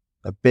like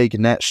a big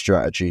net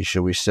strategy,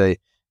 shall we say,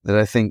 that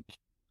I think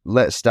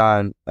lets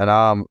down an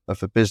arm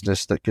of a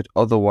business that could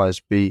otherwise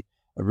be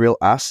a real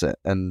asset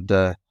and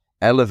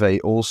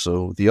elevate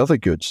also the other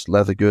goods,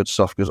 leather goods,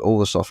 soft goods, all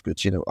the soft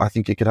goods. I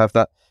think it could have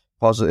that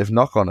positive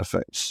knock-on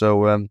effect.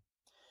 So,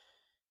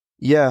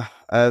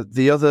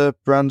 the other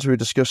brands we were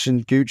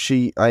discussing,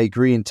 Gucci, I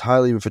agree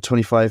entirely with the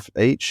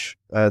 25H.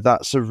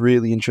 That's a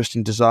really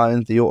interesting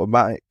design. The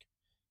automatic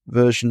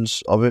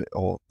versions of it,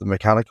 or the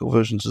mechanical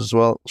versions as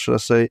well, should I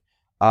say,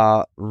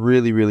 are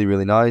really, really,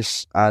 really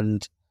nice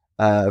and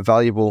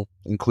valuable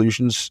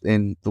inclusions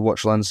in the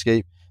watch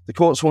landscape. The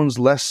quartz one's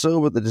less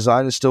so, but the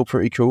design is still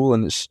pretty cool,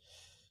 and it's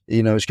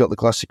got the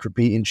classic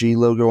repeating G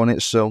logo on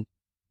it, so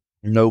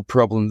no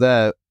problem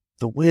there.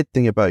 The weird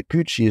thing about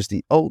Gucci is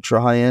the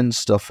ultra high-end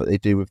stuff that they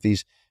do with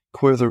these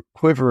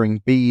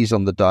quivering bees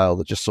on the dial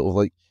that just sort of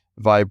like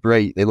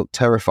vibrate. They look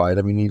terrified.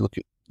 I mean, you look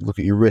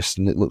at your wrist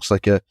and it looks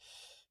like a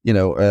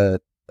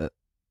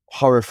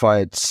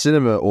horrified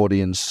cinema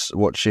audience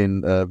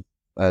watching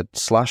a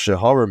slasher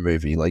horror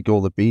movie. Like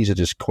all the bees are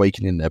just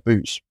quaking in their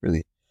boots.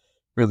 Really,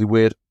 really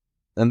weird.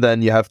 And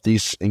then you have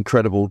these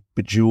incredible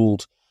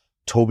bejeweled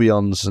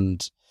tourbillons,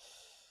 and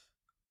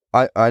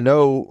I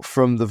know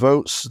from the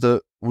votes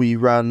that we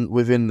ran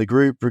within the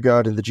group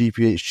regarding the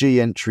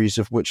GPHG entries,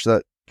 of which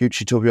that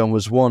Gucci tourbillon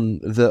was one,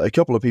 that a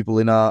couple of people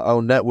in our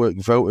own network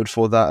voted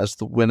for that as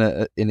the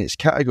winner in its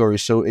category.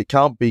 So it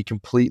can't be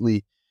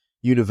completely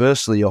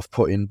universally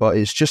off-putting, but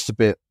it's just a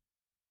bit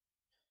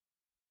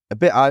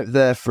out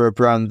there for a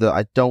brand that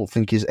I don't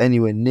think is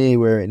anywhere near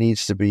where it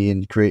needs to be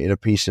in creating a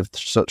piece of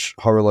such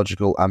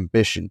horological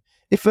ambition.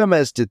 If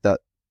Hermes did that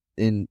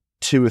in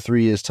 2 or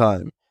 3 years'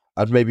 time,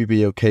 I'd maybe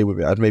be okay with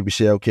it. I'd maybe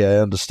say, okay, I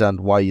understand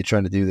why you're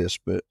trying to do this,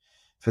 but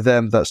for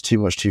them, that's too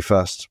much too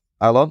fast.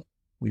 Alon?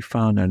 We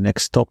found our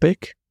next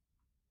topic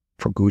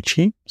for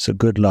Gucci. So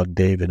good luck,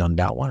 David, on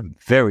that one. I'm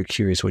very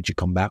curious what you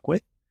come back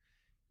with.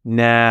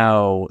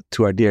 Now,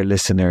 to our dear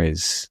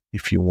listeners,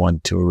 if you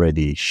want to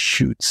already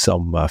shoot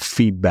some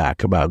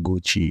feedback about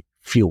Gucci,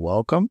 feel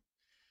welcome.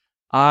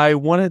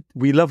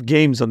 We love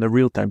games on the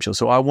Real Time Show,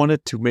 so I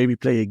wanted to maybe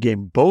play a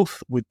game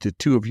both with the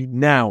two of you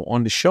now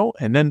on the show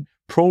and then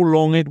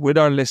prolong it with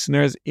our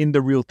listeners in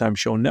the Real Time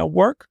Show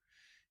network.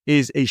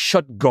 Is a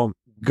shotgun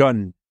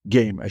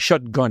game.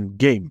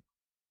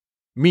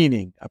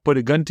 Meaning, I put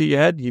a gun to your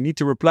head, you need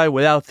to reply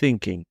without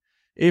thinking.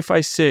 If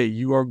I say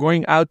you are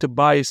going out to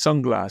buy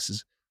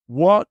sunglasses,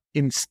 what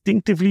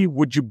instinctively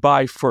would you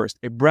buy first?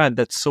 A brand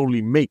that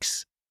solely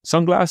makes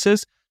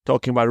sunglasses,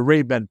 talking about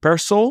Ray-Ban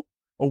Persol,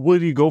 or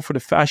will you go for the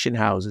fashion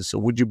houses? So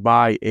would you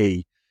buy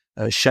a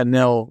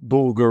Chanel,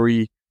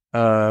 Bulgari,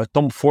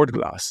 Tom Ford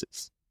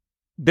glasses?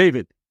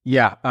 David?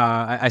 Yeah,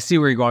 I see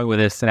where you're going with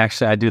this, and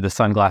actually I do the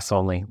sunglass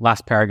only.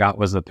 Last pair I got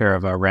was a pair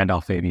of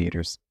Randolph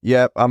Aviators.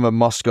 Yeah, I'm a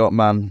Moscot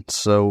man,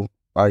 so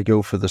I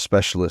go for the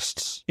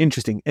specialists.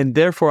 Interesting. And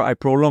therefore, I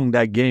prolong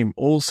that game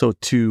also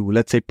to,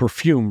 let's say,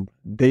 perfume.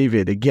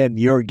 David, again,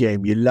 your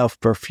game. You love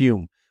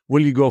perfume.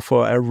 Will you go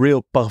for a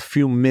real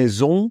perfume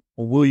maison,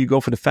 or will you go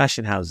for the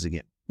fashion houses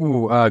again?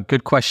 Ooh,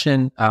 good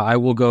question. I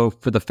will go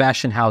for the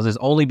fashion houses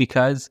only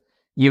because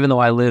even though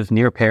I live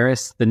near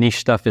Paris, the niche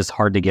stuff is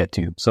hard to get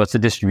to. So it's a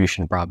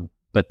distribution problem.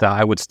 But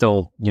I would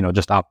still,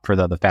 just opt for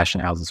the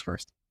fashion houses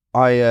first.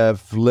 I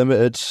have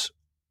limited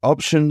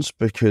options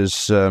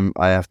because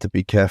I have to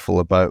be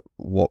careful about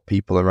what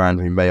people around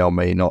me may or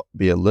may not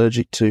be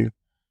allergic to.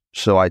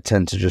 So I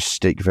tend to just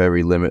stick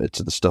very limited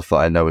to the stuff that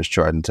I know is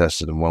tried and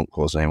tested and won't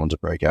cause anyone to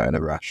break out in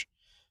a rash.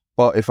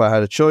 But if I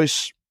had a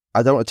choice,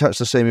 I don't attach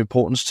the same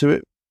importance to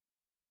it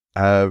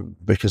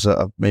because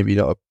I'm maybe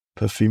not a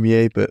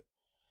perfumier, but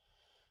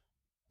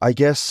I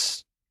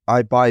guess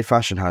I buy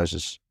fashion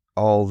houses,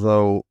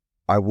 although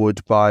I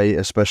would buy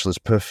a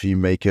specialist perfume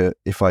maker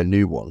if I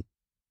knew one.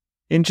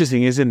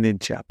 Interesting, isn't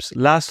it, chaps?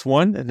 Last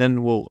one, and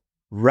then we'll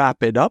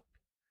wrap it up,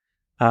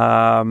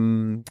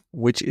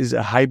 which is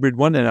a hybrid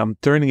one, and I'm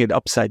turning it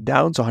upside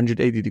down, so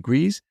 180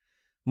 degrees.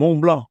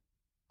 Mont Blanc.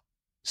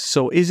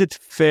 So is it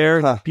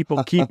fair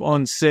people keep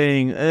on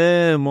saying,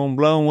 Mont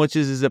Blanc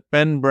watches is a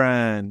pen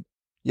brand?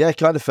 Yeah,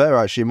 kind of fair,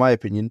 actually, in my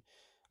opinion.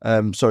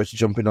 Sorry to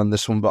jump in on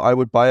this one, but I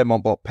would buy a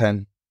Mont Blanc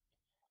pen.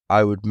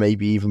 I would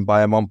maybe even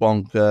buy a Mont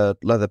Blanc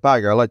leather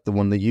bag. I like the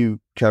one that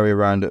you carry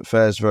around at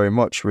fairs very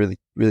much. Really,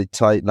 really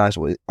tight, nice.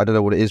 I don't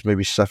know what it is.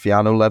 Maybe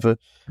Saffiano leather.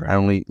 Right. I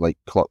only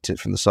clocked it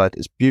from the side.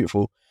 It's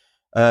beautiful.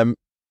 But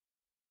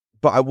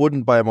I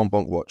wouldn't buy a Mont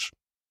Blanc watch.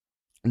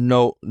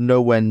 No,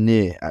 nowhere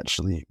near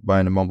actually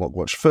buying a Mont Blanc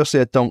watch. Firstly,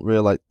 I don't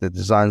really like the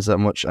designs that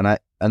much, and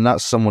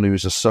that's someone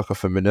who's a sucker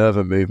for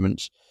Minerva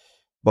movements.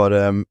 But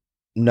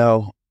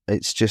no,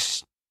 it's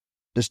just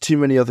there's too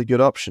many other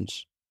good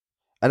options.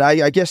 And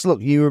I guess,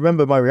 look, you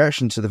remember my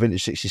reaction to the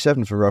Vintage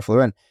 67 from Ralph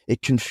Lauren.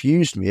 It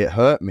confused me. It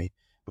hurt me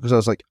because I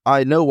was like,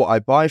 I know what I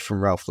buy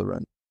from Ralph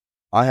Lauren.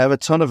 I have a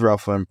ton of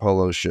Ralph Lauren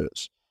polo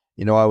shirts.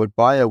 I would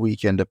buy a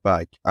Weekender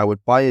bag. I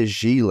would buy a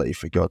gilet,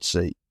 for God's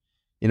sake.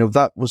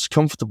 That was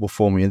comfortable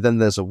for me. And then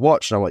there's a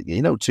watch. And I'm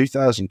like,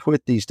 2,000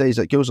 quid these days,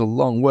 that goes a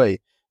long way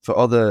for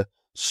other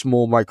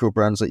small micro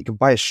brands. Like, you can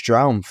buy a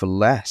Straum for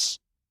less.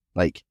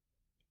 Like,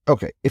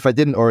 okay, if I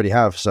didn't already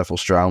have several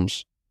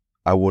Straums,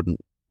 I wouldn't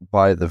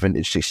buy the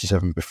Vintage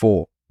 67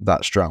 before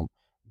that Straum.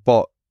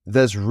 But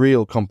there's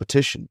real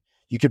competition.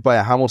 You could buy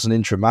a Hamilton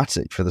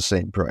Intramatic for the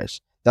same price.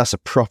 That's a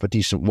proper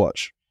decent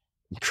watch.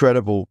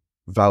 Incredible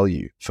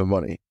value for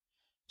money.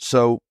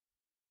 So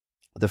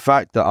the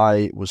fact that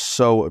I was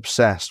so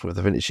obsessed with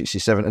the Vintage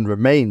 67 and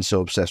remain so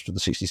obsessed with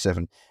the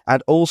 67,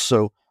 and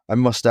also, I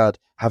must add,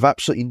 have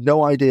absolutely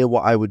no idea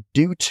what I would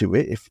do to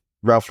it if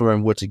Ralph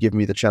Lauren were to give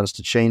me the chance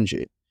to change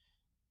it,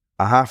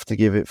 I have to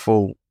give it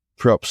full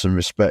props and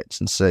respect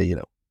and say,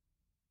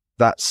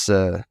 that's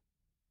an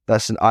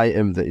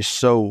item that is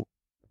so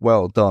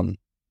well done,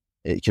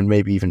 it can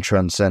maybe even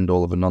transcend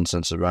all of the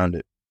nonsense around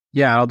it.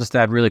 Yeah, I'll just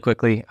add really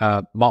quickly,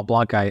 Mont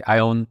Blanc, I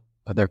own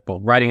their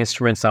writing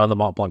instruments, I own the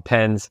Mont Blanc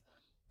pens,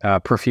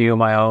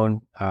 perfume I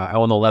own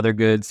the leather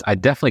goods. I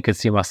definitely could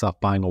see myself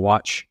buying a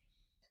watch.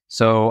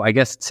 So I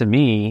guess to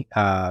me,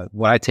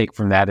 what I take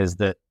from that is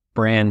that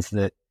brands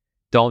that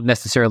don't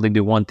necessarily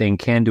do one thing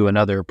can do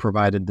another,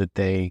 provided that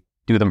they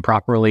do them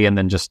properly and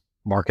then just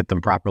market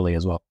them properly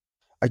as well.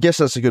 I guess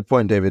that's a good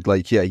point, David.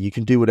 You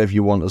can do whatever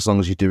you want as long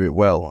as you do it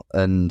well.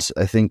 And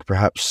I think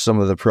perhaps some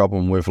of the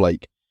problem with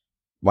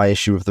my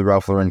issue with the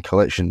Ralph Lauren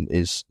collection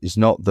is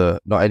not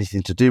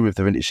anything to do with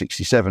the Vintage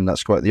 67.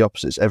 That's quite the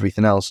opposite. It's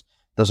everything else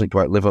doesn't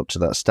quite live up to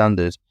that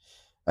standard.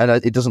 And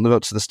it doesn't live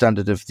up to the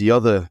standard of the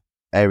other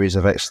areas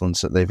of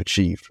excellence that they've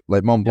achieved.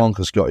 Like Mont Blanc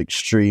has got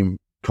extreme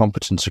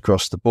competence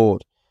across the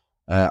board.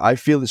 I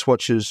feel its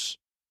watches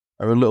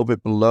are a little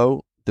bit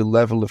below the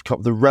level of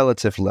the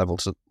relative level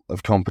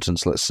of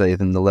competence, let's say,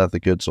 than the leather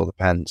goods or the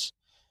pens.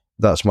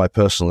 That's my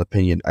personal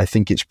opinion. I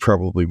think it's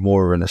probably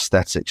more an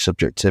aesthetic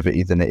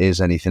subjectivity than it is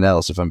anything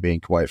else, if I'm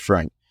being quite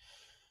frank.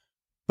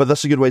 But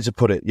that's a good way to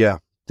put it. Yeah,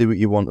 do what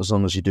you want as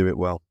long as you do it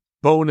well.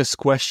 Bonus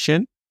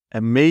question,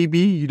 and maybe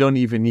you don't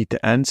even need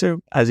to answer,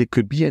 as it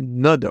could be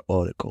another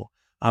article.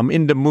 I'm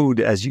in the mood,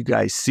 as you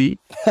guys see.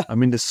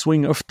 I'm in the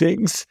swing of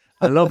things.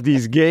 I love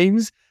these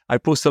games. I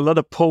post a lot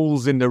of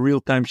polls in the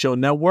Real Time Show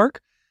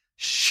Network.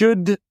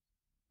 Should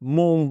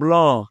Mont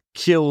Blanc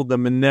kill the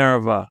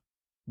Minerva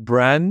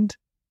brand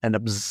and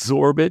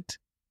absorb it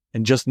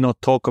and just not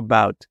talk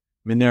about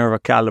Minerva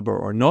caliber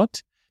or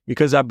not?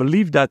 Because I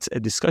believe that's a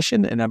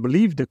discussion, and I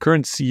believe the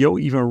current CEO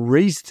even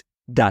raised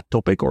that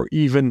topic or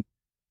even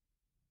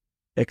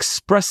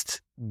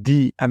expressed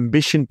the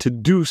ambition to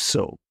do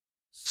so.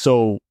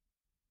 So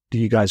do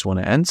you guys want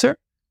to answer,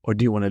 or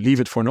do you want to leave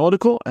it for an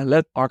article and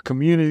let our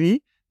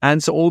community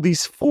answer all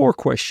these 4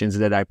 questions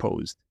that I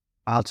posed?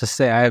 I'll just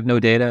say I have no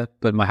data,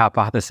 but my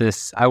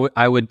hypothesis,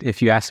 I would,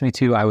 if you asked me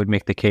to, I would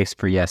make the case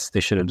for yes,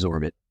 they should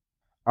absorb it.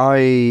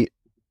 I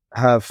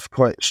have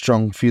quite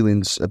strong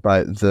feelings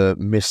about the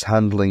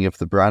mishandling of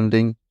the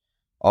branding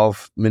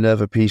of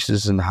Minerva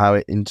pieces and how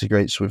it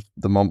integrates with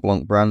the Mont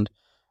Blanc brand.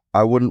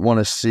 I wouldn't want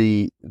to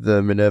see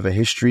the Minerva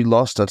history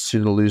lost. I'd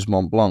sooner lose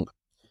Mont Blanc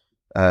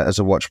as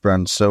a watch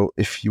brand. So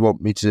if you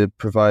want me to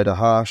provide a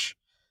harsh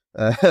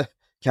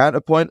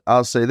counterpoint,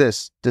 I'll say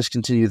this: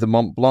 discontinue the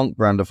Mont Blanc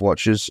brand of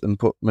watches and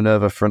put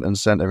Minerva front and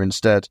center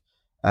instead,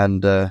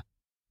 and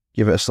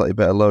give it a slightly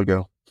better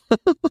logo.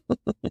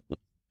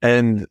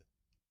 And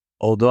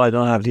although I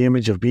don't have the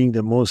image of being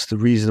the most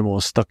reasonable,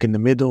 stuck in the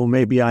middle,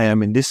 maybe I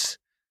am in this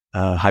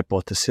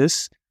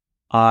hypothesis.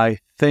 I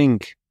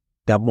think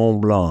that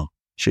Mont Blanc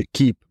should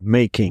keep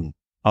making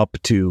up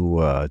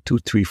to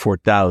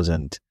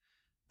 4,000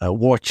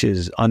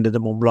 watches under the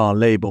Mont Blanc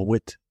label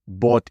with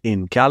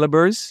bought-in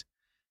calibers,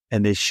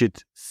 and they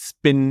should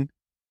spin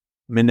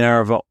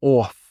Minerva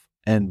off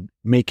and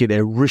make it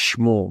a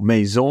Richemont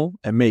maison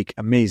and make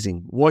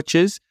amazing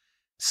watches.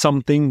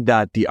 Something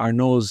that the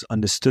Arnauds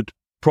understood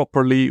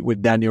properly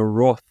with Daniel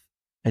Roth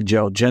and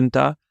Gerald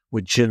Genta,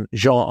 which Jean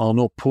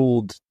Arnaud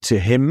pulled to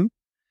him,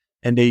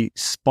 and they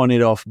spun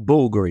it off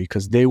Bulgari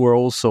because they were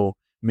also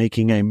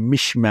making a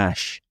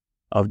mishmash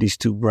of these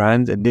two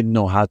brands and didn't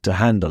know how to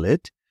handle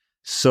it.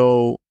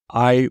 So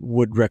I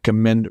would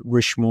recommend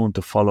Richemont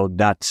to follow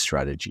that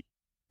strategy.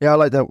 Yeah, I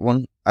like that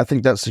one. I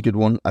think that's a good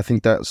one. I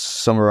think that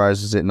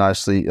summarizes it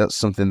nicely. That's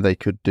something they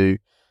could do.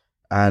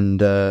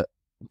 And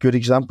Good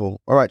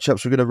example. All right,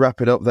 chaps, we're going to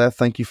wrap it up there.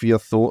 Thank you for your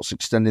thoughts,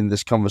 extending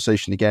this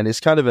conversation again. It's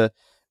kind of a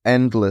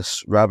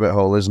endless rabbit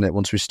hole, isn't it?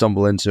 Once we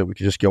stumble into it, we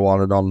could just go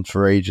on and on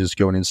for ages,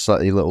 going in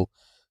slightly little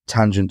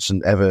tangents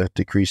and ever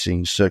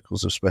decreasing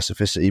circles of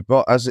specificity.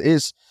 But as it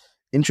is,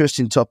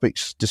 interesting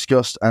topics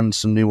discussed and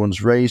some new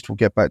ones raised. We'll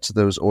get back to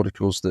those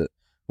articles that,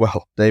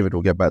 well, David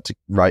will get back to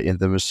writing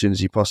them as soon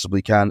as he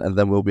possibly can, and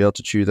then we'll be able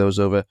to chew those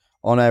over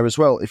on air as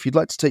well. If you'd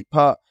like to take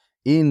part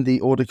in the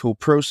Audicle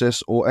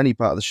process or any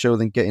part of the show,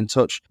 then get in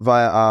touch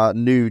via our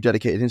new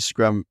dedicated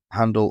Instagram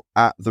handle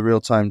at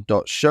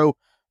therealtime.show,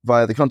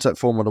 via the contact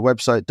form on the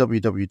website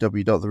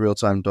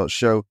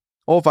www.therealtime.show,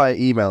 or via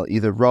email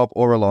either Rob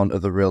or Alon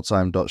at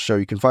therealtime.show.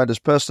 You can find us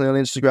personally on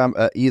Instagram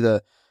at either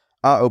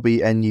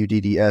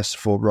ROBNUDDS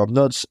for Rob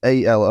Nuds,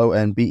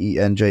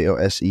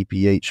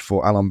 ALONBENJOSEPH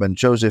for Alon Ben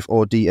Joseph,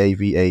 or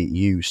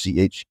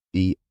DAVAUCHER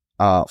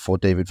for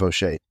David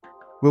Vaucher.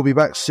 We'll be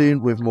back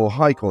soon with more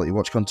high quality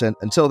watch content.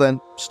 Until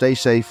then, stay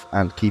safe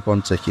and keep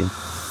on ticking.